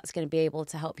 product that's going to be able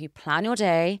to help you plan your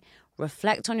day,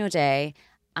 reflect on your day,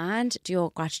 and do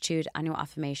your gratitude and your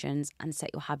affirmations and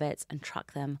set your habits and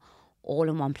track them all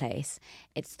in one place.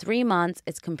 It's 3 months,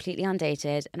 it's completely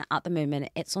undated, and at the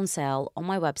moment it's on sale on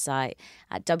my website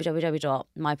at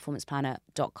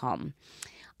www.myperformanceplanner.com.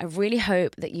 I really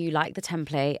hope that you like the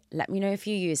template. Let me know if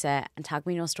you use it and tag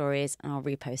me in your stories and I'll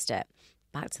repost it.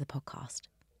 Back to the podcast.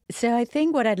 So I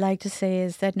think what I'd like to say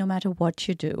is that no matter what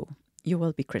you do, you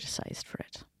will be criticized for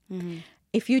it. Mm-hmm.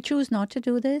 If you choose not to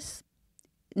do this,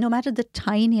 no matter the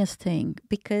tiniest thing,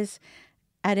 because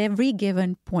at every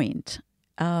given point,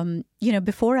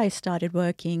 before I started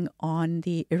working on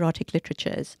the erotic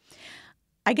literatures,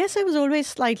 I guess I was always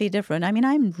slightly different. I mean,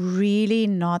 I'm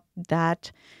not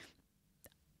that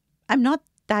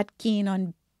keen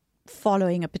on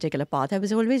following a particular path. I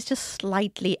was always just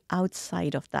slightly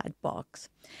outside of that box.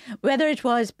 Whether it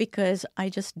was because I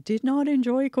just did not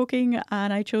enjoy cooking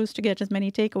and I chose to get as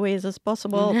many takeaways as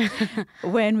possible.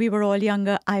 When we were all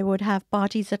younger, I would have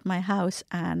parties at my house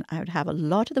and I would have a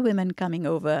lot of the women coming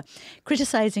over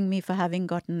criticizing me for having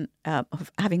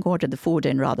ordered the food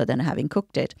in rather than having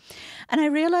cooked it. And I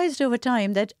realized over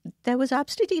time that there was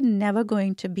absolutely never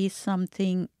going to be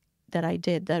something that I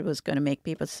did that was going to make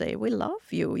people say, we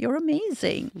love you, you're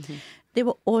amazing. Mm-hmm. They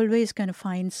were always going to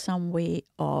find some way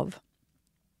of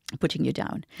putting you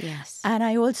down. Yes. And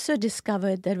I also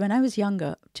discovered that when I was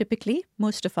younger, typically,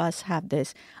 most of us have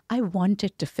this, I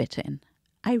wanted to fit in.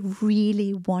 I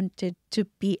really wanted to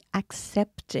be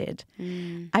accepted.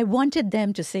 I wanted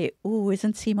them to say, oh,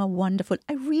 isn't Seema wonderful?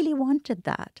 I really wanted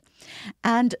that.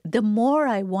 And the more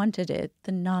I wanted it,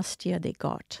 the nastier they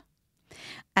got.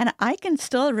 And I can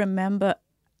still remember,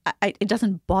 it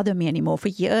doesn't bother me anymore. For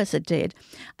years it did.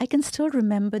 I can still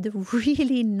remember the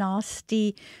really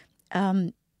nasty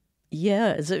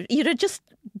years, just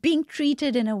being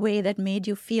treated in a way that made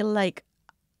you feel like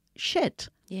shit.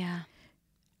 Yeah.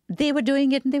 They were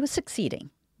doing it and they were succeeding.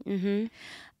 Mm-hmm.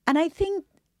 And I think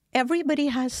everybody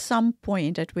has some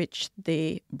point at which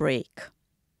they break.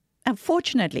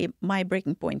 Unfortunately, my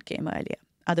breaking point came earlier.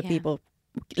 Other people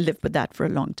lived with that for a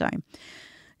long time.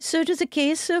 So it was a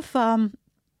case of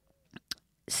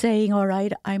saying, all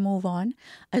right, I move on.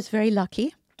 I was very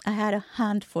lucky. I had a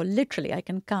handful, literally, I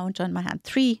can count on my hand,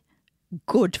 3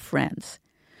 good friends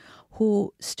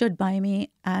who stood by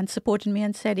me and supported me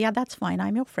and said, yeah, that's fine.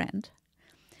 I'm your friend.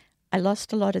 I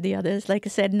lost a lot of the others. Like I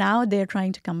said, now they're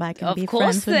trying to come back and be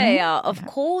friends with me. Of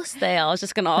course they are. I was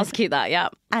just going to ask you that, yeah.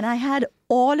 And I had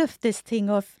all of this thing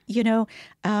of,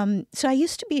 so I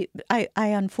used to be, I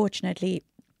unfortunately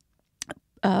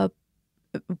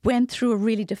went through a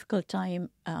really difficult time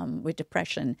with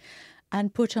depression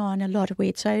and put on a lot of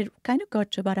weight. So I kind of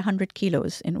got to about 100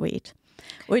 kilos in weight,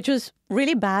 which was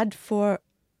really bad for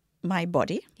my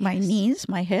body, my knees,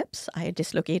 my hips. I had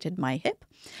dislocated my hip.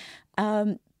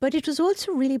 But it was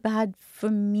also really bad for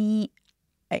me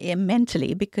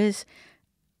mentally because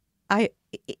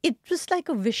it was like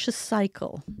a vicious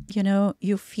cycle.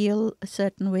 You feel a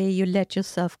certain way, you let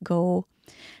yourself go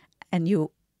and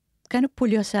you kind of pull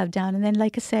yourself down. And then,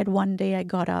 like I said, one day I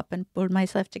got up and pulled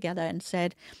myself together and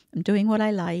said, I'm doing what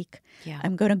I like. Yeah.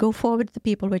 I'm going to go forward with the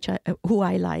people who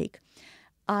I like.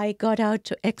 I got out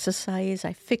to exercise.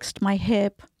 I fixed my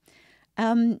hip.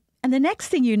 And the next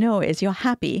thing you know is you're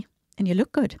happy and you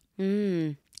look good.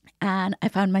 And I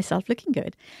found myself looking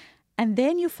good. And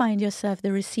then you find yourself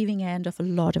the receiving end of a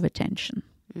lot of attention.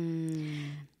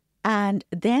 And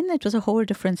then it was a whole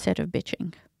different set of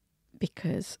bitching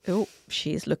because,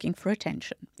 she's looking for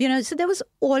attention. So there was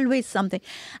always something.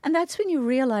 And that's when you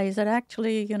realize that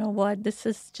actually, this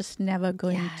is just never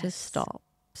going to stop.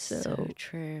 So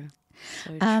true.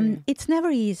 So true. It's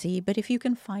never easy, but if you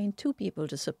can find 2 people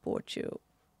to support you,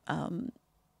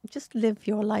 just live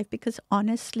your life, because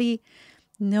honestly,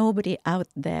 nobody out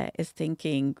there is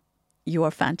thinking you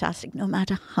are fantastic, no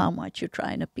matter how much you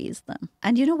try and appease them.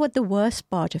 And you know what the worst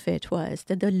part of it was?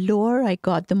 That the lower I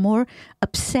got, the more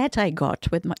upset I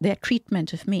got with their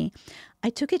treatment of me.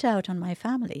 I took it out on my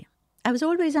family. I was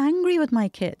always angry with my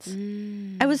kids.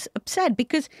 I was upset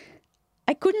because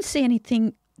I couldn't say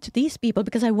anything to these people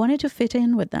because I wanted to fit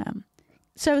in with them.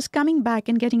 So I was coming back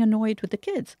and getting annoyed with the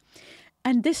kids.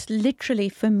 And this literally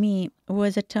for me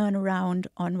was a turnaround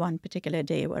on one particular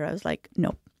day where I was like,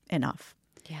 no, enough.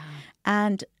 Yeah.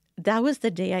 And that was the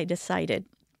day I decided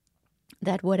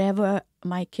that whatever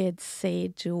my kids say,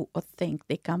 do, or think,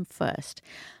 they come first.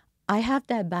 I have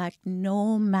their back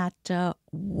no matter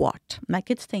what. My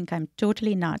kids think I'm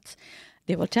totally nuts.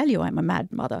 They will tell you I'm a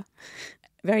mad mother.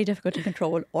 Very difficult to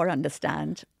control or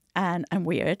understand. And I'm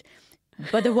weird.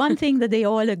 But the one thing that they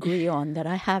all agree on, that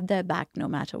I have their back no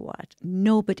matter what.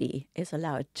 Nobody is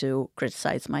allowed to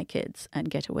criticize my kids and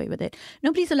get away with it.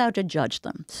 Nobody's allowed to judge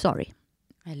them. Sorry.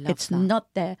 I love It's that.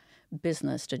 not their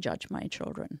business to judge my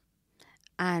children.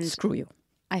 And Screw you.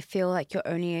 I feel like you're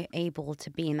only able to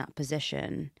be in that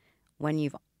position when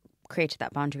you've created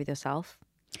that boundary with yourself.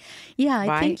 Yeah, I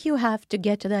Right? think you have to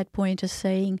get to that point of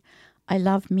saying, I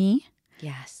love me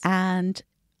Yes. and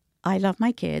I love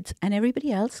my kids, and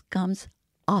everybody else comes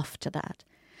after that.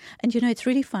 And, you know, it's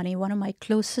really funny. One of my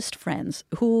closest friends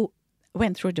who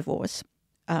went through a divorce,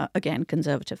 again,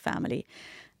 conservative family,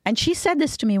 and she said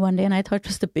this to me one day, and I thought it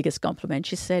was the biggest compliment.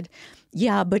 She said,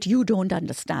 yeah, but you don't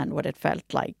understand what it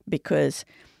felt like, because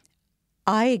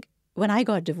when I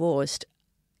got divorced,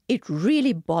 it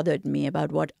really bothered me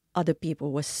about what other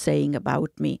people were saying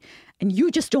about me. And you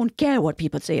just don't care what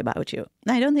people say about you.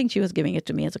 And I don't think she was giving it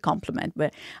to me as a compliment,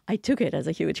 but I took it as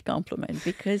a huge compliment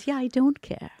because, yeah, I don't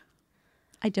care.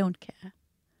 I don't care.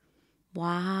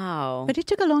 Wow. But it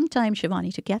took a long time,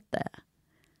 Shivani, to get there.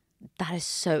 That is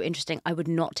so interesting. I would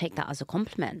not take that as a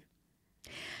compliment.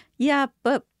 Yeah,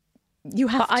 but you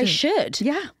have But to. I should.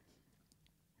 Yeah.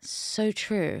 So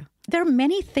true. There are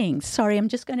many things. Sorry, I'm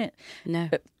just going to... No.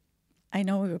 I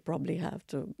know we will probably have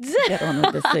to get on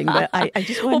with this thing, but I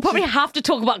just want We'll probably have to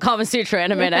talk about Kama Sutra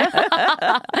in a minute.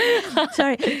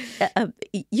 Sorry.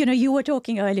 You know, you were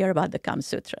talking earlier about the Kama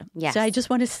Sutra. Yes. So I just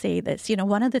want to say this. You know,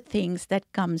 one of the things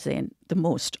that comes in the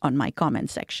most on my comment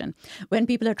section when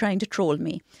people are trying to troll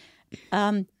me,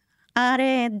 Are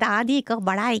dadi ko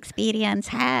bada experience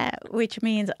hai, which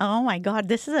means, oh my God,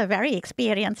 this is a very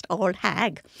experienced old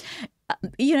hag.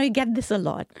 You know, you get this a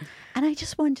lot. And I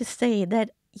just want to say that,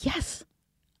 yes,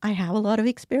 I have a lot of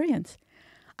experience.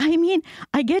 I mean,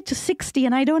 I get to 60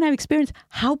 and I don't have experience.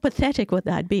 How pathetic would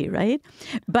that be, right?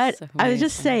 But So I was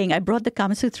just saying, I brought the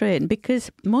Kama Sutra in because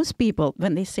most people,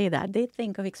 when they say that, they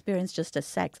think of experience just as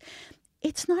sex.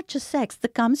 It's not just sex. The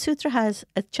Kama Sutra has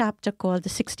a chapter called the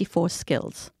 64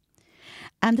 skills.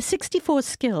 And the 64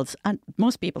 skills, and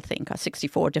most people think are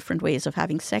 64 different ways of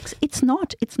having sex. It's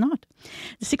not. It's not.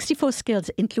 The 64 skills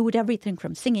include everything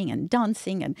from singing and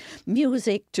dancing and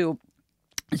music to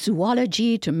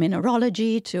zoology, to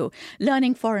mineralogy, to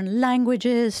learning foreign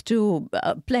languages, to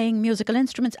playing musical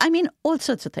instruments. I mean, all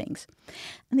sorts of things.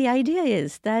 And the idea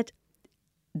is that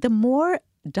the more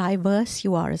diverse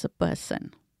you are as a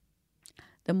person,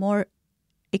 the more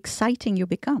exciting you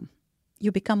become.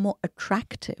 You become more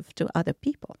attractive to other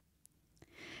people.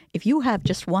 If you have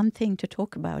just one thing to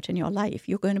talk about in your life,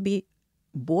 you're going to be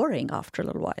boring after a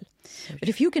little while. But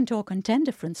if you can talk on 10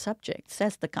 different subjects,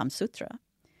 says the Kama Sutra,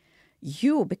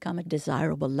 you become a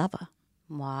desirable lover.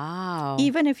 Wow.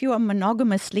 Even if you are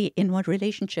monogamously in one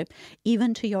relationship,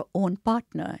 even to your own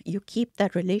partner, you keep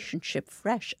that relationship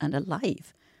fresh and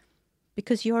alive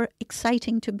because you're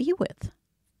exciting to be with.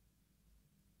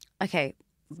 Okay,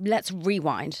 let's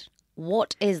rewind.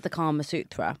 What is the Kama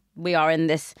Sutra? We are in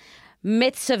this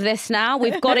midst of this now.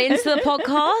 We've got into the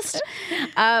podcast.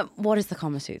 What is the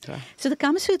Kama Sutra? So the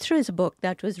Kama Sutra is a book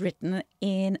that was written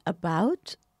in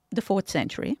about the 4th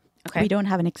century. Okay. We don't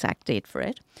have an exact date for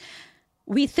it.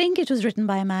 We think it was written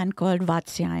by a man called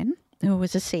Vatsyayan, who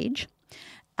was a sage.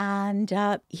 And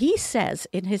he says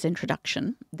in his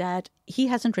introduction that he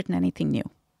hasn't written anything new.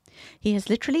 He has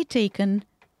literally taken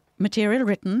material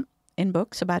written in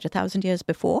books about 1,000 years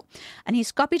before, and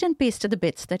he's copied and pasted the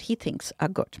bits that he thinks are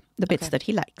good, the bits that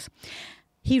he likes.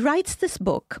 He writes this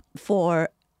book for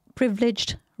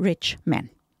privileged, rich men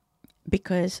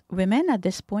because women at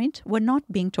this point were not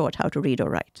being taught how to read or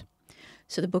write.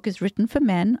 So the book is written for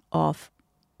men of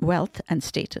wealth and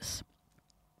status.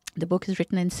 The book is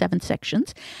written in 7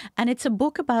 sections, and it's a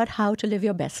book about how to live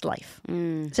your best life.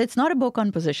 So it's not a book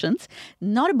on positions,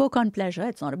 not a book on pleasure,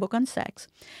 it's not a book on sex.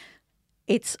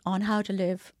 It's on how to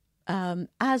live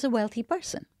as a wealthy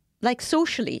person? Like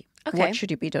socially, Okay. what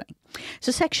should you be doing?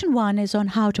 So section 1 is on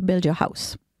how to build your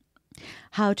house,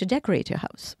 how to decorate your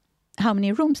house, how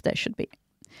many rooms there should be,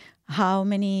 how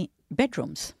many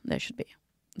bedrooms there should be.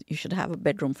 You should have a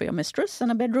bedroom for your mistress and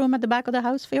a bedroom at the back of the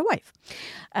house for your wife.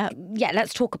 Yeah,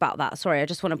 let's talk about that. Sorry, I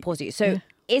just want to pause you. So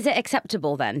is it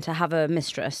acceptable then to have a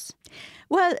mistress?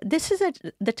 Well, this is at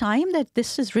the time that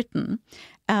this is written.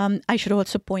 I should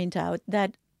also point out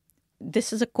that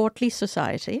this is a courtly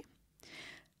society.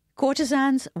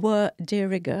 Courtesans were de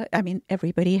rigueur. I mean,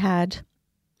 everybody had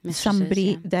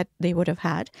somebody that they would have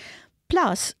had.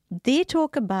 Plus, they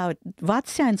talk about,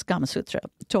 Vatsyayana's Kama Sutra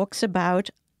talks about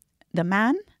the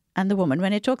man and the woman.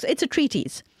 When it talks, it's a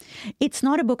treatise. It's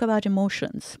not a book about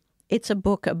emotions. It's a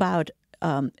book about,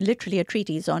 literally a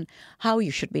treatise on how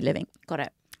you should be living. Got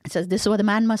it. It says, this is what the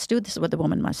man must do, this is what the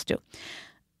woman must do.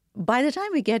 By the time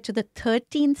we get to the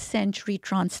 13th century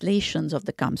translations of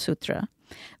the Kama Sutra,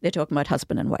 they're talking about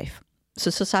husband and wife. So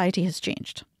society has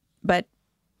changed. But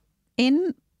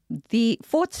in the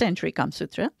 4th century Kama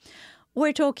Sutra,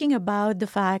 we're talking about the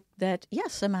fact that,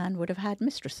 yes, a man would have had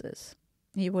mistresses.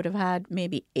 He would have had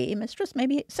maybe a mistress,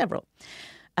 maybe several.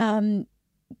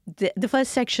 The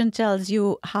first section tells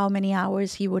you how many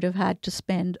hours he would have had to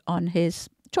spend on his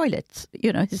toilets,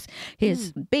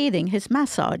 his bathing, his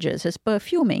massages, his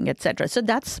perfuming, etc. So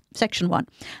that's section 1.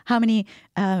 How many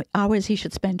hours he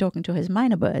should spend talking to his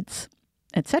minor birds,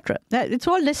 etc. It's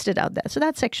all listed out there. So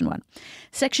that's section 1.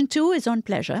 Section 2 is on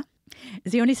pleasure.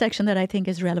 It's the only section that I think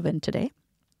is relevant today.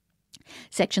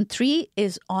 Section 3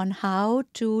 is on how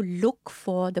to look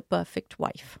for the perfect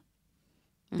wife.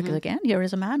 Because again, here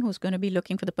is a man who's going to be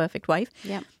looking for the perfect wife.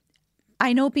 Yeah.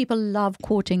 I know people love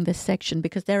quoting this section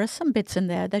because there are some bits in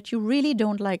there that you really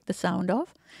don't like the sound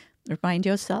of. Remind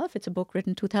yourself, it's a book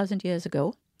written 2,000 years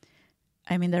ago.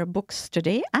 I mean, there are books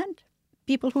today and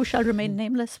people who shall remain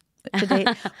nameless today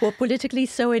who are politically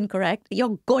so incorrect.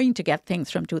 You're going to get things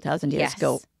from 2,000 years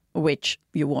ago, which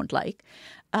you won't like.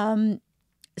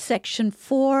 Section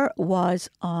 4 was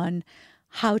on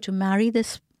how to marry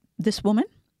this woman.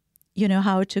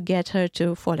 How to get her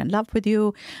to fall in love with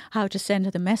you, how to send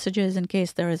her the messages in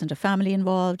case there isn't a family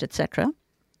involved, etc.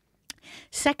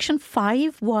 Section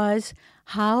 5 was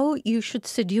how you should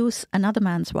seduce another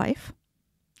man's wife,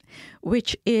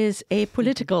 which is a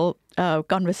political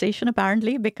conversation,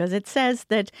 apparently, because it says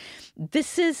that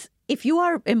this is, if you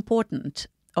are important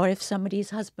or if somebody's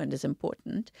husband is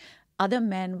important, other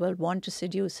men will want to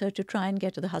seduce her to try and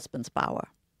get to the husband's power.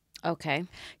 Okay.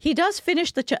 He does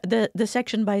finish the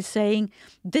section by saying,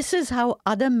 this is how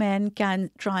other men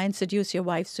can try and seduce your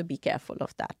wife, so be careful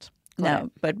of that.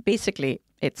 But basically,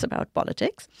 it's about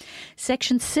politics.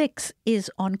 Section 6 is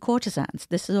on courtesans.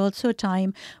 This is also a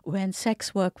time when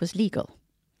sex work was legal.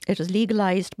 It was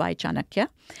legalized by Chanakya.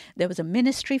 There was a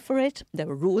ministry for it. There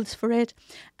were rules for it.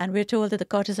 And we're told that the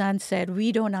courtesans said,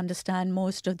 we don't understand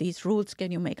most of these rules.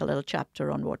 Can you make a little chapter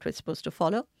on what we're supposed to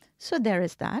follow? So there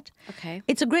is that. Okay.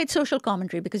 It's a great social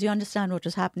commentary because you understand what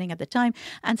was happening at the time.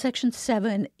 And section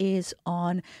 7 is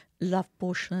on love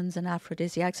potions and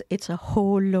aphrodisiacs. It's a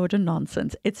whole load of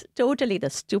nonsense. It's totally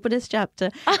the stupidest chapter,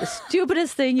 the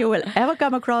stupidest thing you will ever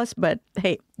come across. But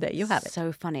hey, there you have it.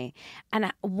 So funny.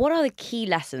 And what are the key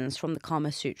lessons from the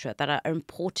Kama Sutra that are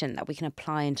important that we can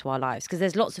apply into our lives? Because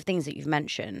there's lots of things that you've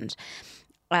mentioned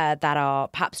that are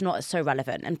perhaps not so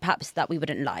relevant and perhaps that we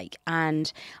wouldn't like.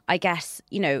 And I guess,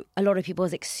 a lot of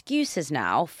people's excuses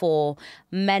now for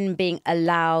men being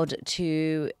allowed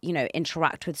to,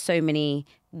 interact with so many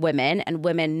women and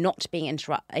women not being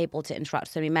able to interact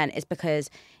with so many men is because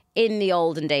in the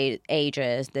olden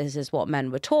ages, this is what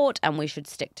men were taught and we should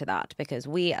stick to that because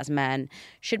we as men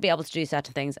should be able to do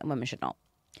certain things and women should not.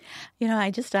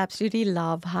 I just absolutely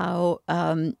love how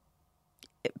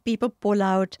people pull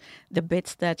out the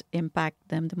bits that impact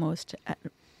them the most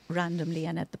randomly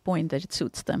and at the point that it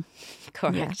suits them.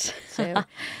 Correct. Yeah.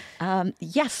 So,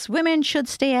 yes, women should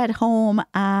stay at home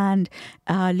and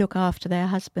look after their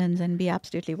husbands and be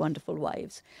absolutely wonderful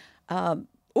wives.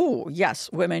 Yes,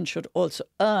 women should also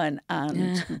earn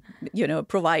and,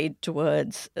 provide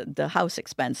towards the house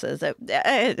expenses.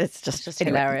 It's just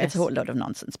hilarious. It's a whole lot of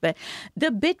nonsense. But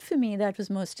the bit for me that was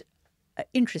most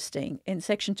interesting in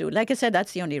section 2, like I said,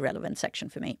 that's the only relevant section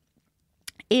for me,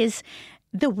 is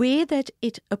the way that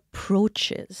it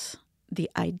approaches the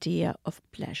idea of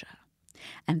pleasure.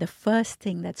 And the first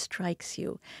thing that strikes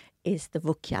you is the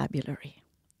vocabulary.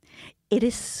 It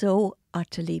is so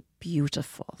utterly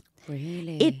beautiful.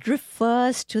 Really? It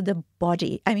refers to the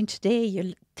body. I mean, today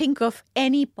you think of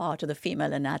any part of the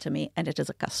female anatomy and it is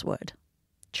a cuss word.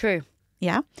 True.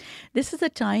 Yeah. This is a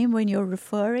time when you're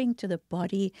referring to the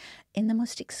body in the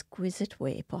most exquisite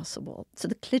way possible. So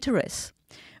the clitoris,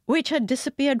 which had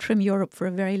disappeared from Europe for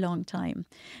a very long time.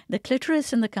 The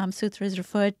clitoris in the Kama Sutra is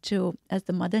referred to as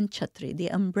the Madan Chhatri, the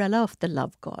umbrella of the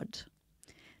love god.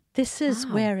 This is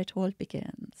where it all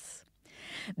begins.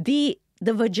 The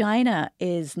vagina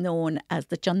is known as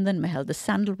the Chandan Mahal, the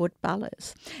sandalwood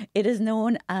palace. It is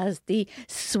known as the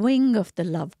swing of the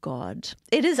love god.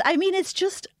 It's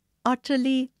just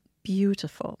utterly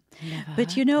beautiful. But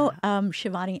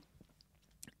Shivani,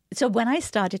 so when I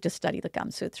started to study the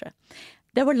Kama Sutra,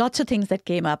 there were lots of things that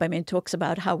came up. It talks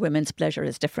about how women's pleasure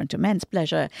is different to men's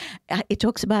pleasure. It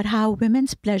talks about how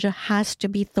women's pleasure has to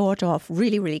be thought of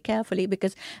really, really carefully,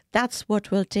 because that's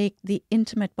what will take the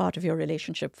intimate part of your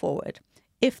relationship forward,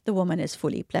 if the woman is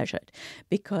fully pleasured.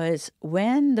 Because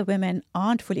when the women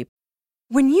aren't fully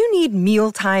When you need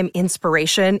mealtime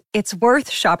inspiration, it's worth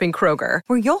shopping Kroger,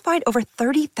 where you'll find over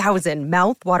 30,000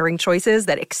 mouth-watering choices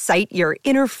that excite your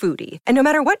inner foodie. And no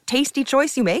matter what tasty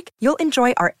choice you make, you'll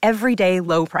enjoy our everyday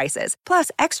low prices, plus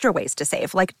extra ways to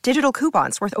save, like digital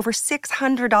coupons worth over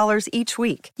 $600 each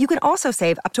week. You can also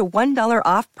save up to $1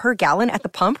 off per gallon at the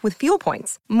pump with fuel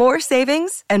points. More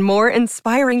savings and more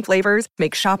inspiring flavors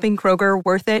make shopping Kroger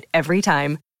worth it every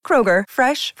time. Kroger,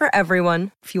 fresh for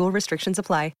everyone. Fuel restrictions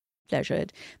apply.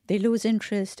 Pleasured, they lose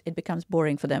interest. It becomes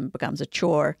boring for them, becomes a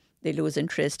chore. They lose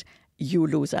interest. You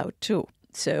lose out too.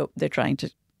 So they're trying to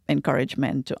encourage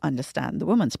men to understand the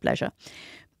woman's pleasure.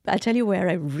 I'll tell you where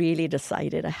I really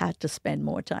decided I had to spend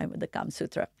more time with the Kama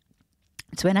Sutra.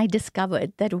 It's when I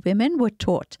discovered that women were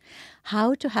taught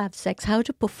how to have sex, how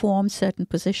to perform certain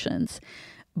positions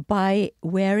by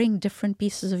wearing different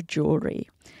pieces of jewelry,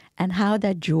 and how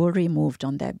that jewelry moved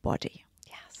on their body.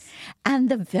 And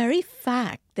the very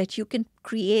fact that you can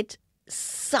create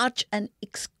such an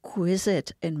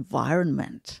exquisite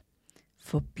environment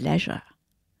for pleasure,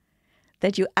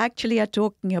 that you actually are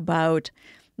talking about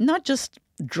not just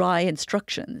dry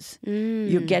instructions.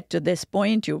 You get to this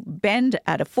point, you bend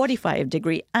at a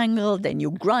 45-degree angle, then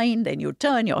you grind, then you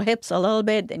turn your hips a little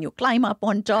bit, then you climb up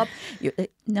on top.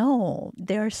 No,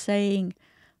 they're saying,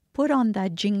 put on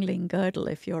that jingling girdle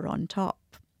if you're on top.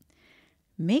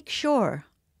 Make sure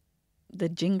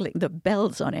the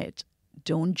bells on it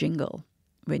don't jingle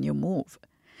when you move.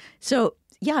 So,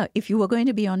 yeah, if you were going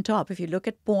to be on top, if you look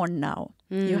at porn now,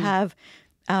 you have,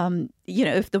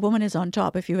 if the woman is on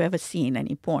top, if you've ever seen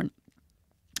any porn,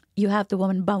 you have the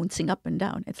woman bouncing up and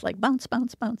down. It's like bounce,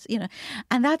 bounce, bounce,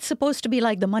 And that's supposed to be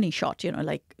like the money shot,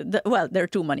 there are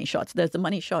two money shots. There's the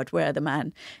money shot where the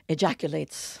man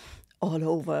ejaculates all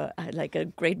over like a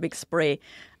great big spray.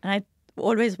 And I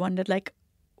always wondered,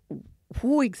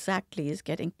 who exactly is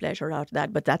getting pleasure out of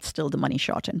that? But that's still the money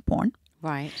shot in porn.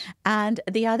 Right. And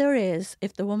the other is,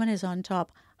 if the woman is on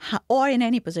top or in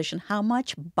any position, how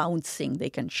much bouncing they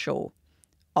can show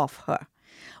of her.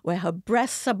 Where her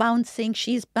breasts are bouncing,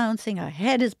 she's bouncing, her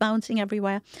head is bouncing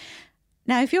everywhere.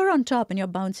 Now, if you're on top and you're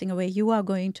bouncing away, you are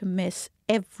going to miss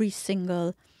every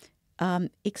single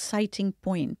exciting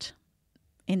point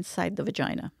inside the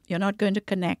vagina. You're not going to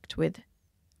connect with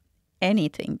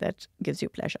anything that gives you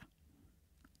pleasure.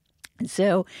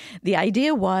 So the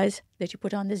idea was that you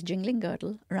put on this jingling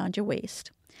girdle around your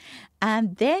waist,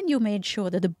 and then you made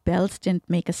sure that the bells didn't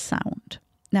make a sound.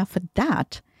 Now, for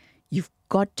that, you've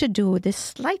got to do this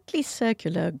slightly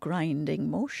circular grinding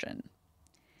motion.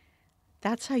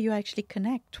 That's how you actually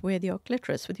connect with your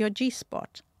clitoris, with your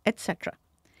G-spot, etc.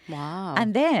 Wow.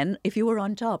 And then, if you were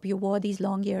on top, you wore these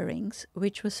long earrings,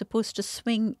 which were supposed to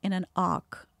swing in an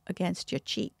arc against your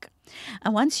cheek.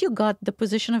 And once you got the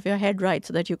position of your head right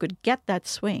so that you could get that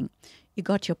swing, you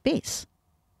got your pace.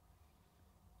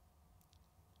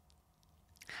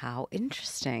 How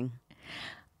interesting.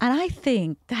 And I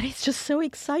think that is just so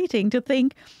exciting to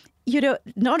think,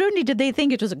 not only did they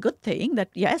think it was a good thing, that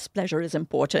yes, pleasure is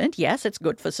important, yes, it's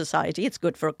good for society, it's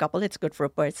good for a couple, it's good for a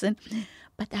person,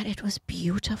 but that it was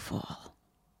beautiful.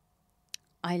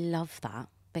 I love that,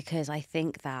 because I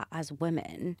think that as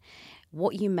women,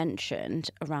 what you mentioned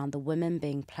around the women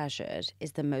being pleasured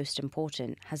is the most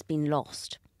important, has been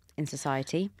lost in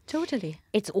society. Totally.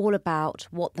 It's all about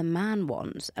what the man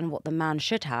wants and what the man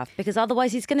should have, because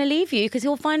otherwise he's going to leave you because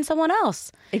he'll find someone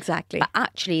else. Exactly. But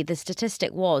actually, the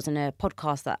statistic was in a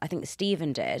podcast that I think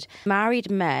Stephen did, married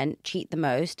men cheat the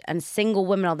most and single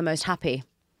women are the most happy.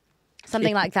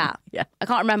 Something like that. Yeah. I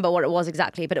can't remember what it was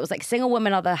exactly, but it was like single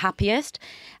women are the happiest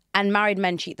and married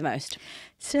men cheat the most.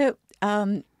 So,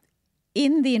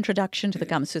 in the introduction to the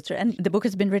Kama Sutra, and the book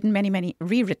has been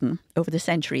rewritten over the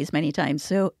centuries many times.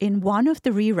 So in one of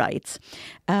the rewrites,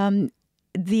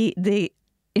 the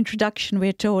introduction,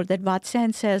 we're told that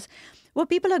Vatsen says, Well,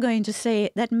 people are going to say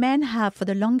that men have, for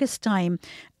the longest time,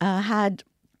 had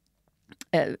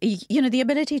the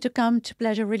ability to come to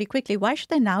pleasure really quickly. Why should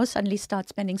they now suddenly start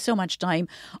spending so much time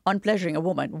on pleasuring a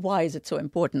woman? Why is it so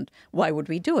important? Why would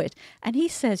we do it? And he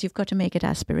says you've got to make it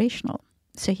aspirational.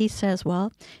 So he says,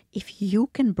 well, if you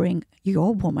can bring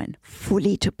your woman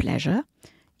fully to pleasure,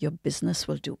 your business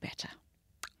will do better.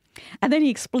 And then he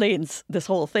explains this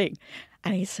whole thing.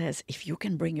 And he says, if you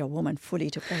can bring your woman fully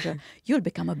to pleasure, you'll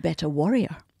become a better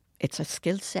warrior. It's a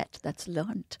skill set that's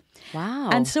learned. Wow.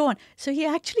 And so on. So he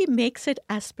actually makes it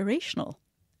aspirational.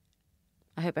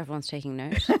 I hope everyone's taking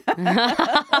note.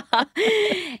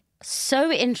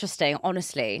 So interesting,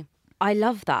 honestly. I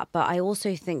love that. But I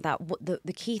also think that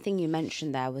the key thing you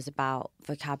mentioned there was about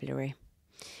vocabulary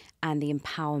and the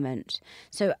empowerment.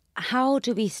 So how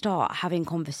do we start having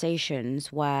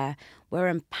conversations where we're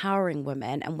empowering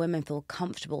women and women feel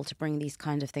comfortable to bring these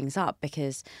kinds of things up?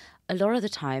 Because a lot of the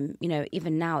time,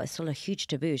 even now, it's still a huge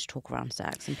taboo to talk around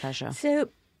sex and pleasure. So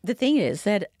the thing is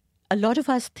that a lot of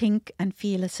us think and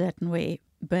feel a certain way,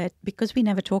 but because we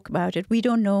never talk about it, we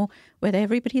don't know whether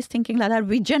everybody's thinking like that.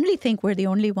 We generally think we're the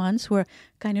only ones who are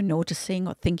kind of noticing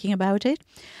or thinking about it.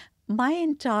 My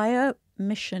entire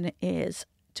mission is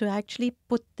to actually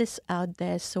put this out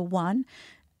there. So one,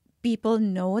 people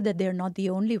know that they're not the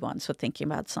only ones who are thinking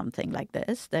about something like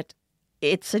this, that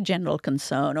it's a general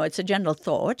concern or it's a general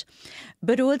thought,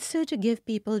 but also to give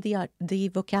people the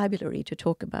vocabulary to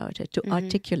talk about it, to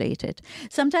articulate it.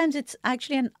 Sometimes it's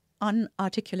actually an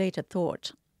unarticulated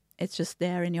thought. It's just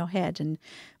there in your head and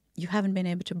you haven't been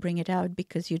able to bring it out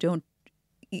because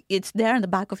it's there in the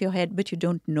back of your head, but you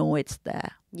don't know it's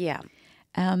there. Yeah.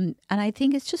 And I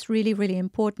think it's just really, really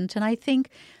important. And I think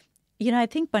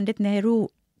Pandit Nehru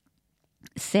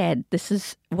said, this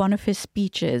is one of his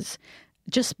speeches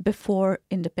just before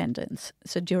independence,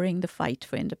 so during the fight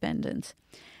for independence.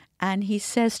 And he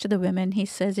says to the women, he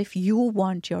says, if you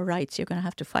want your rights, you're going to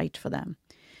have to fight for them.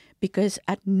 Because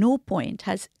at no point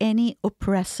has any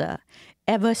oppressor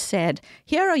ever said,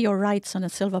 here are your rights on a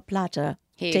silver platter,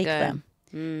 take them.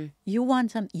 You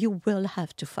want them, you will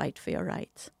have to fight for your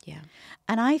rights. Yeah.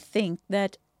 And I think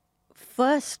that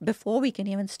first, before we can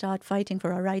even start fighting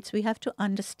for our rights, we have to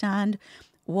understand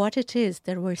what it is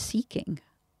that we're seeking,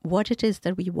 what it is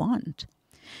that we want.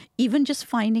 Even just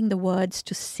finding the words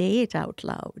to say it out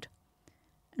loud.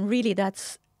 And really,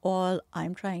 that's all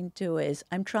I'm trying to do is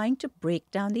I'm trying to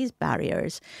break down these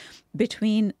barriers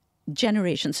between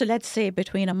generations. So let's say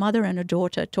between a mother and a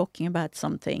daughter talking about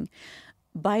something,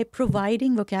 by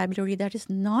providing vocabulary that is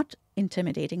not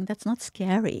intimidating, that's not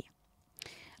scary.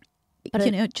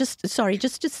 But just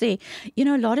to say,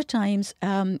 a lot of times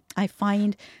I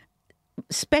find,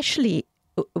 especially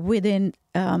within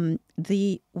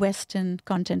the Western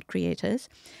content creators,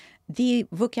 the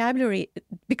vocabulary,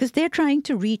 because they're trying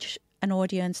to reach an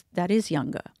audience that is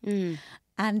younger.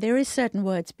 And there is certain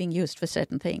words being used for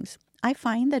certain things. I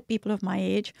find that people of my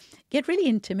age get really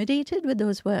intimidated with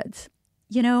those words.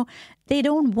 They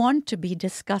don't want to be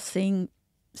discussing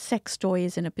sex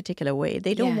toys in a particular way.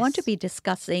 They don't want to be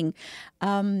discussing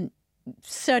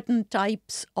certain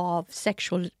types of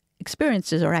sexual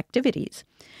experiences or activities.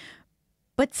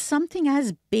 But something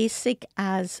as basic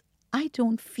as, I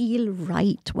don't feel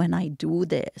right when I do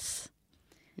this.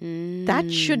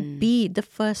 That should be the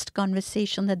first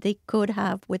conversation that they could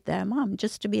have with their mom,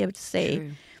 just to be able to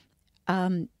say,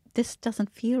 this doesn't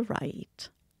feel right.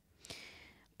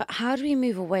 But how do we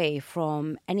move away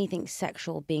from anything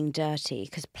sexual being dirty?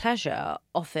 Because pleasure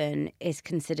often is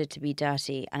considered to be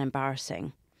dirty and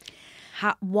embarrassing.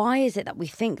 Why is it that we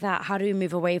think that? How do we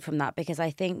move away from that? Because I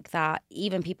think that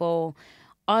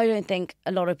I don't think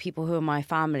a lot of people who are my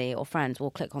family or friends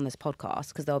will click on this podcast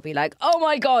because they'll be like, oh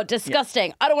my God, disgusting.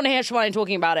 Yeah. I don't want to hear Shivani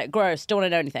talking about it. Gross. Don't want to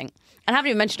know anything. And I haven't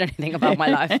even mentioned anything about my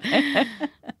life.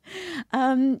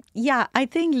 I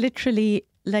think literally,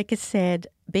 like I said,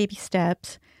 baby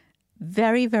steps,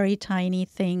 very, very tiny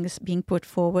things being put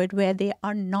forward where they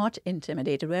are not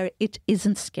intimidated, where it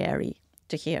isn't scary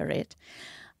to hear it.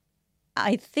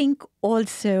 I think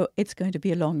also it's going to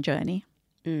be a long journey.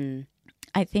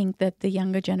 I think that the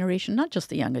younger generation, not just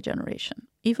the younger generation,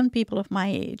 even people of my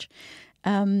age,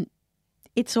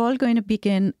 it's all going to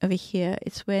begin over here.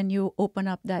 It's when you open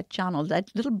up that channel,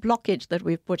 that little blockage that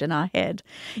we've put in our head.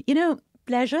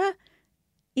 Pleasure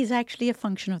is actually a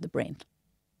function of the brain.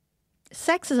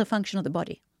 Sex is a function of the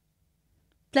body.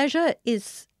 Pleasure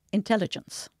is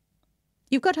intelligence.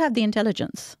 You've got to have the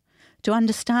intelligence to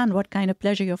understand what kind of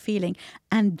pleasure you're feeling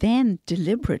and then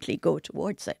deliberately go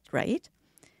towards it, right?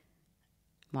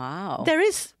 Wow. There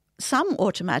is some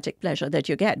automatic pleasure that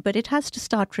you get, but it has to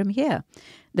start from here.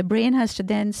 The brain has to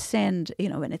then send,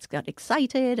 when it's got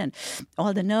excited and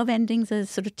all the nerve endings are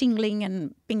sort of tingling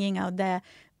and pinging out there,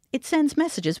 it sends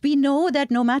messages. We know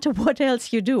that no matter what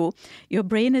else you do, your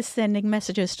brain is sending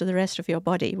messages to the rest of your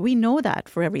body. We know that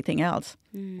for everything else.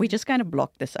 We just kind of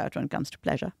block this out when it comes to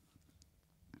pleasure.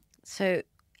 So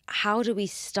how do we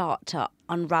start to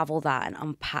unravel that and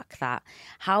unpack that?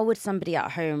 How would somebody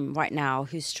at home right now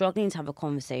who's struggling to have a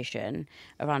conversation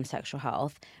around sexual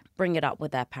health bring it up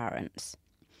with their parents?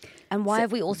 And why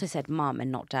have we also said mum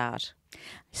and not dad?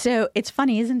 So it's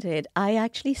funny, isn't it? I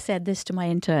actually said this to my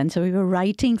intern. So we were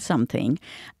writing something.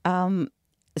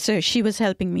 So she was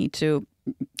helping me to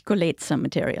collate some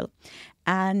material.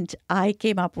 And I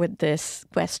came up with this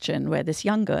question where this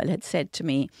young girl had said to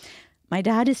me, my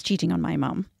dad is cheating on my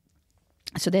mum.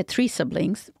 So there are 3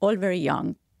 siblings, all very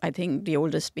young, I think the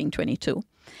oldest being 22.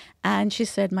 And she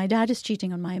said, my dad is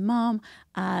cheating on my mom,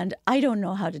 and I don't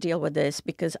know how to deal with this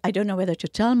because I don't know whether to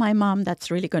tell my mom that's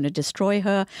really going to destroy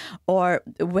her or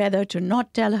whether to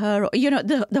not tell her.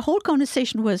 The whole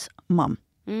conversation was mom.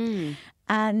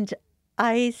 And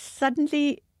I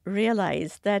suddenly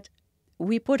realized that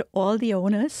we put all the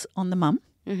onus on the mom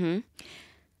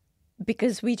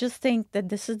because we just think that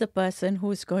this is the person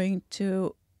who's going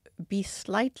to be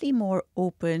slightly more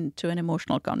open to an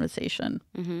emotional conversation.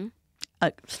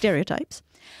 Stereotypes.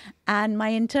 And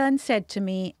my intern said to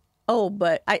me,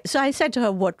 so I said to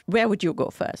her, where would you go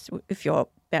first if your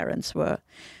parents were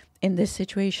in this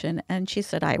situation? And she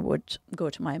said, I would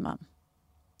go to my mom.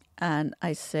 And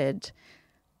I said,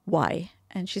 why?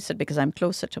 And she said, because I'm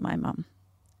closer to my mom.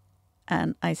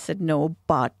 And I said, no,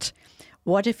 but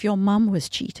what if your mom was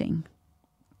cheating?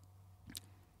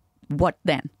 What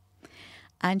then?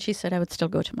 And she said, I would still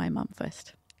go to my mom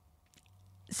first.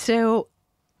 So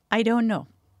I don't know.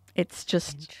 It's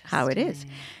just how it is.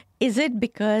 Is it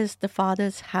because the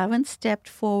fathers haven't stepped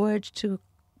forward to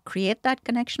create that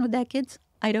connection with their kids?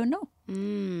 I don't know.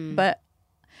 But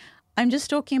I'm just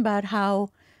talking about how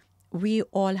we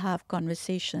all have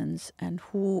conversations and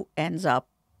who ends up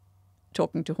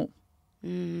talking to whom.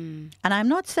 And I'm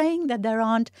not saying that there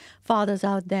aren't fathers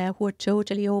out there who are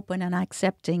totally open and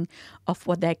accepting of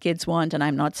what their kids want. And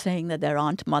I'm not saying that there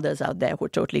aren't mothers out there who are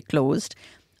totally closed.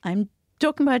 I'm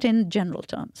talking about in general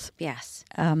terms. Yes.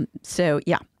 So,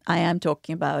 yeah, I am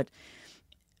talking about.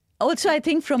 Also, I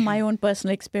think from my own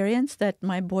personal experience that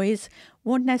my boys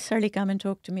won't necessarily come and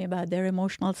talk to me about their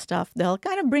emotional stuff. They'll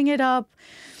kind of bring it up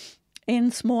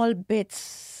in small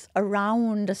bits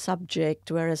around a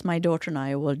subject, whereas my daughter and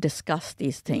I will discuss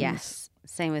these things. Yes,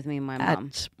 same with me and my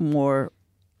mum. At more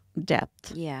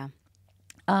depth. Yeah.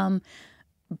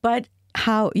 But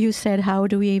how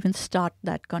do we even start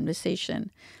that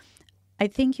conversation? I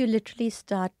think you literally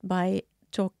start by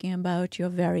talking about your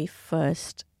very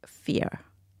first fear.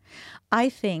 I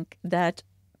think that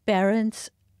parents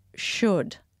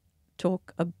should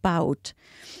talk about,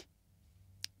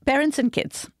 parents and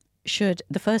kids should,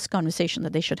 the first conversation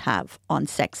that they should have on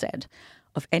sex ed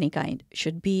of any kind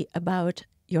should be about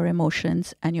your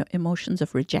emotions and your emotions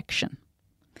of rejection.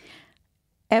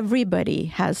 Everybody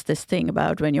has this thing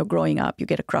about when you're growing up, you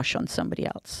get a crush on somebody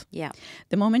else. Yeah.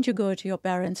 The moment you go to your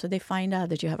parents or they find out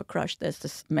that you have a crush, there's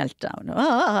this meltdown.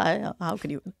 How can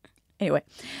you? Anyway,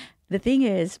 the thing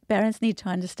is, parents need to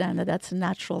understand that that's a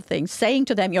natural thing. Saying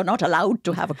to them, you're not allowed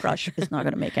to have a crush is not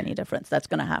going to make any difference. That's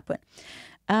going to happen.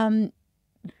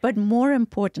 But more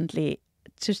importantly,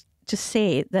 to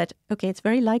say that, okay, it's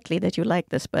very likely that you like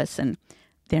this person.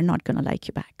 They're not going to like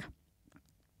you back.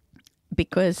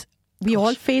 Because we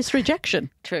all face rejection.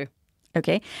 True.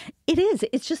 Okay? It is.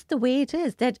 It's just the way it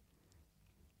is that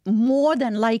more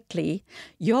than likely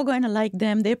you're going to like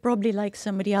them. They probably like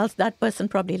somebody else. That person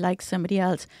probably likes somebody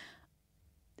else.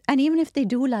 And even if they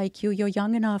do like you, you're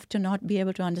young enough to not be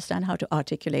able to understand how to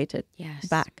articulate it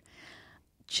back.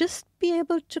 Just be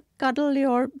able to cuddle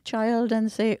your child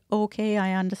and say, okay,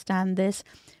 I understand this.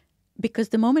 Because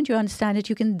the moment you understand it,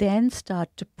 you can then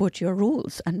start to put your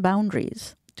rules and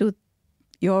boundaries to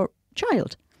your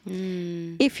child.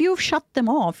 If you've shut them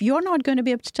off, you're not going to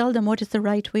be able to tell them what is the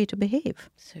right way to behave.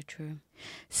 So true.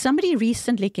 Somebody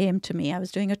recently came to me. I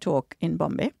was doing a talk in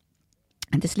Bombay.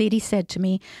 And this lady said to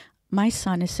me, my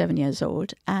son is 7 years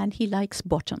old and he likes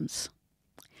bottoms.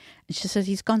 And she says,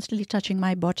 he's constantly touching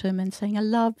my bottom and saying, I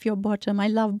love your bottom. I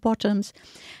love bottoms.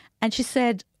 And she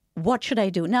said, what should I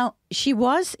do? Now, she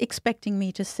was expecting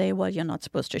me to say, well, you're not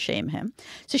supposed to shame him.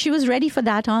 So she was ready for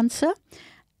that answer.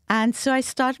 And so I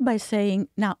started by saying,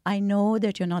 now, I know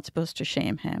that you're not supposed to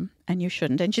shame him and you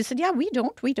shouldn't. And she said, yeah, we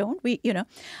don't.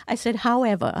 I said,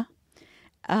 however,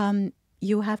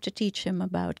 you have to teach him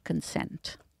about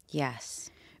consent. Yes.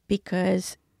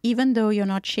 Because even though you're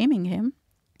not shaming him,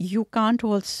 you can't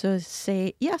also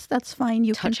say, yes, that's fine,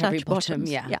 you can touch every bottom,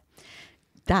 bottoms. yeah.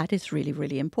 That is really,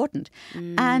 really important.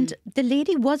 And the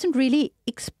lady wasn't really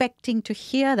expecting to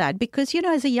hear that because,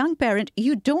 as a young parent,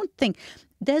 you don't think,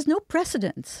 there's no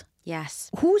precedence.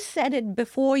 Yes. Who said it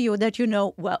before you that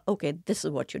well, okay, this is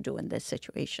what you do in this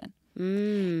situation?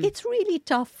 It's really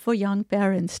tough for young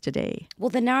parents today. Well,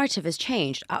 the narrative has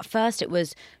changed. At first, it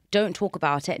was don't talk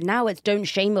about it. Now it's don't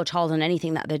shame your child on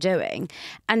anything that they're doing.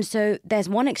 And so there's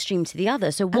one extreme to the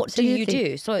other. So what do you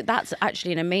do? So that's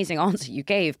actually an amazing answer you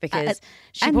gave because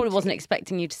she probably wasn't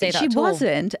expecting you to say that at all. She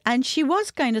wasn't. And she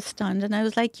was kind of stunned. And I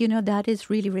was like, that is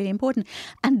really, really important.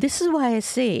 And this is why I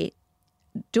say,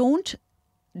 don't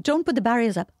put the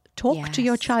barriers up. Talk to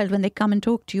your child when they come and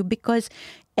talk to you because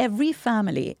every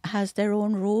family has their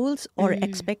own rules or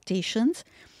expectations.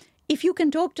 If you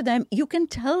can talk to them, you can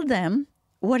tell them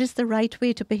what is the right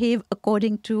way to behave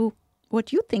according to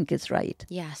what you think is right.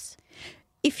 Yes.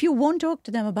 If you won't talk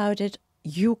to them about it,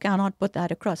 you cannot put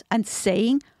that across. And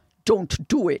saying, don't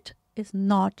do it, is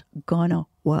not gonna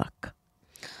work.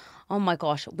 Oh my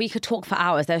gosh, we could talk for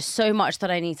hours. There's so much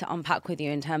that I need to unpack with you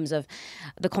in terms of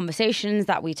the conversations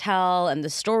that we tell and the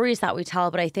stories that we tell.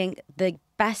 But I think the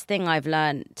best thing I've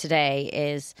learned today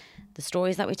is the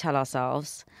stories that we tell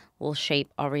ourselves will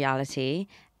shape our reality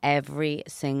every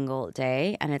single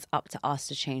day. And it's up to us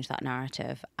to change that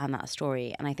narrative and that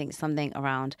story. And I think something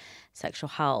around sexual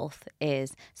health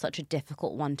is such a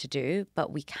difficult one to do,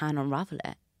 but we can unravel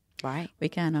it. Right. We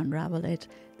can unravel it.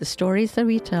 The stories that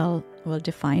we tell will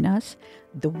define us.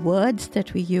 The words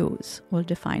that we use will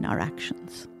define our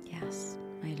actions. Yes,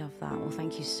 I love that. Well,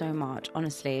 thank you so much.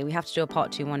 Honestly, we have to do a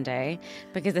part 2 one day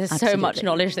because there's so much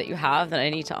knowledge that you have that I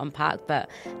need to unpack. But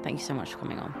thank you so much for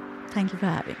coming on. Thank you for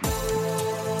having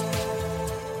me.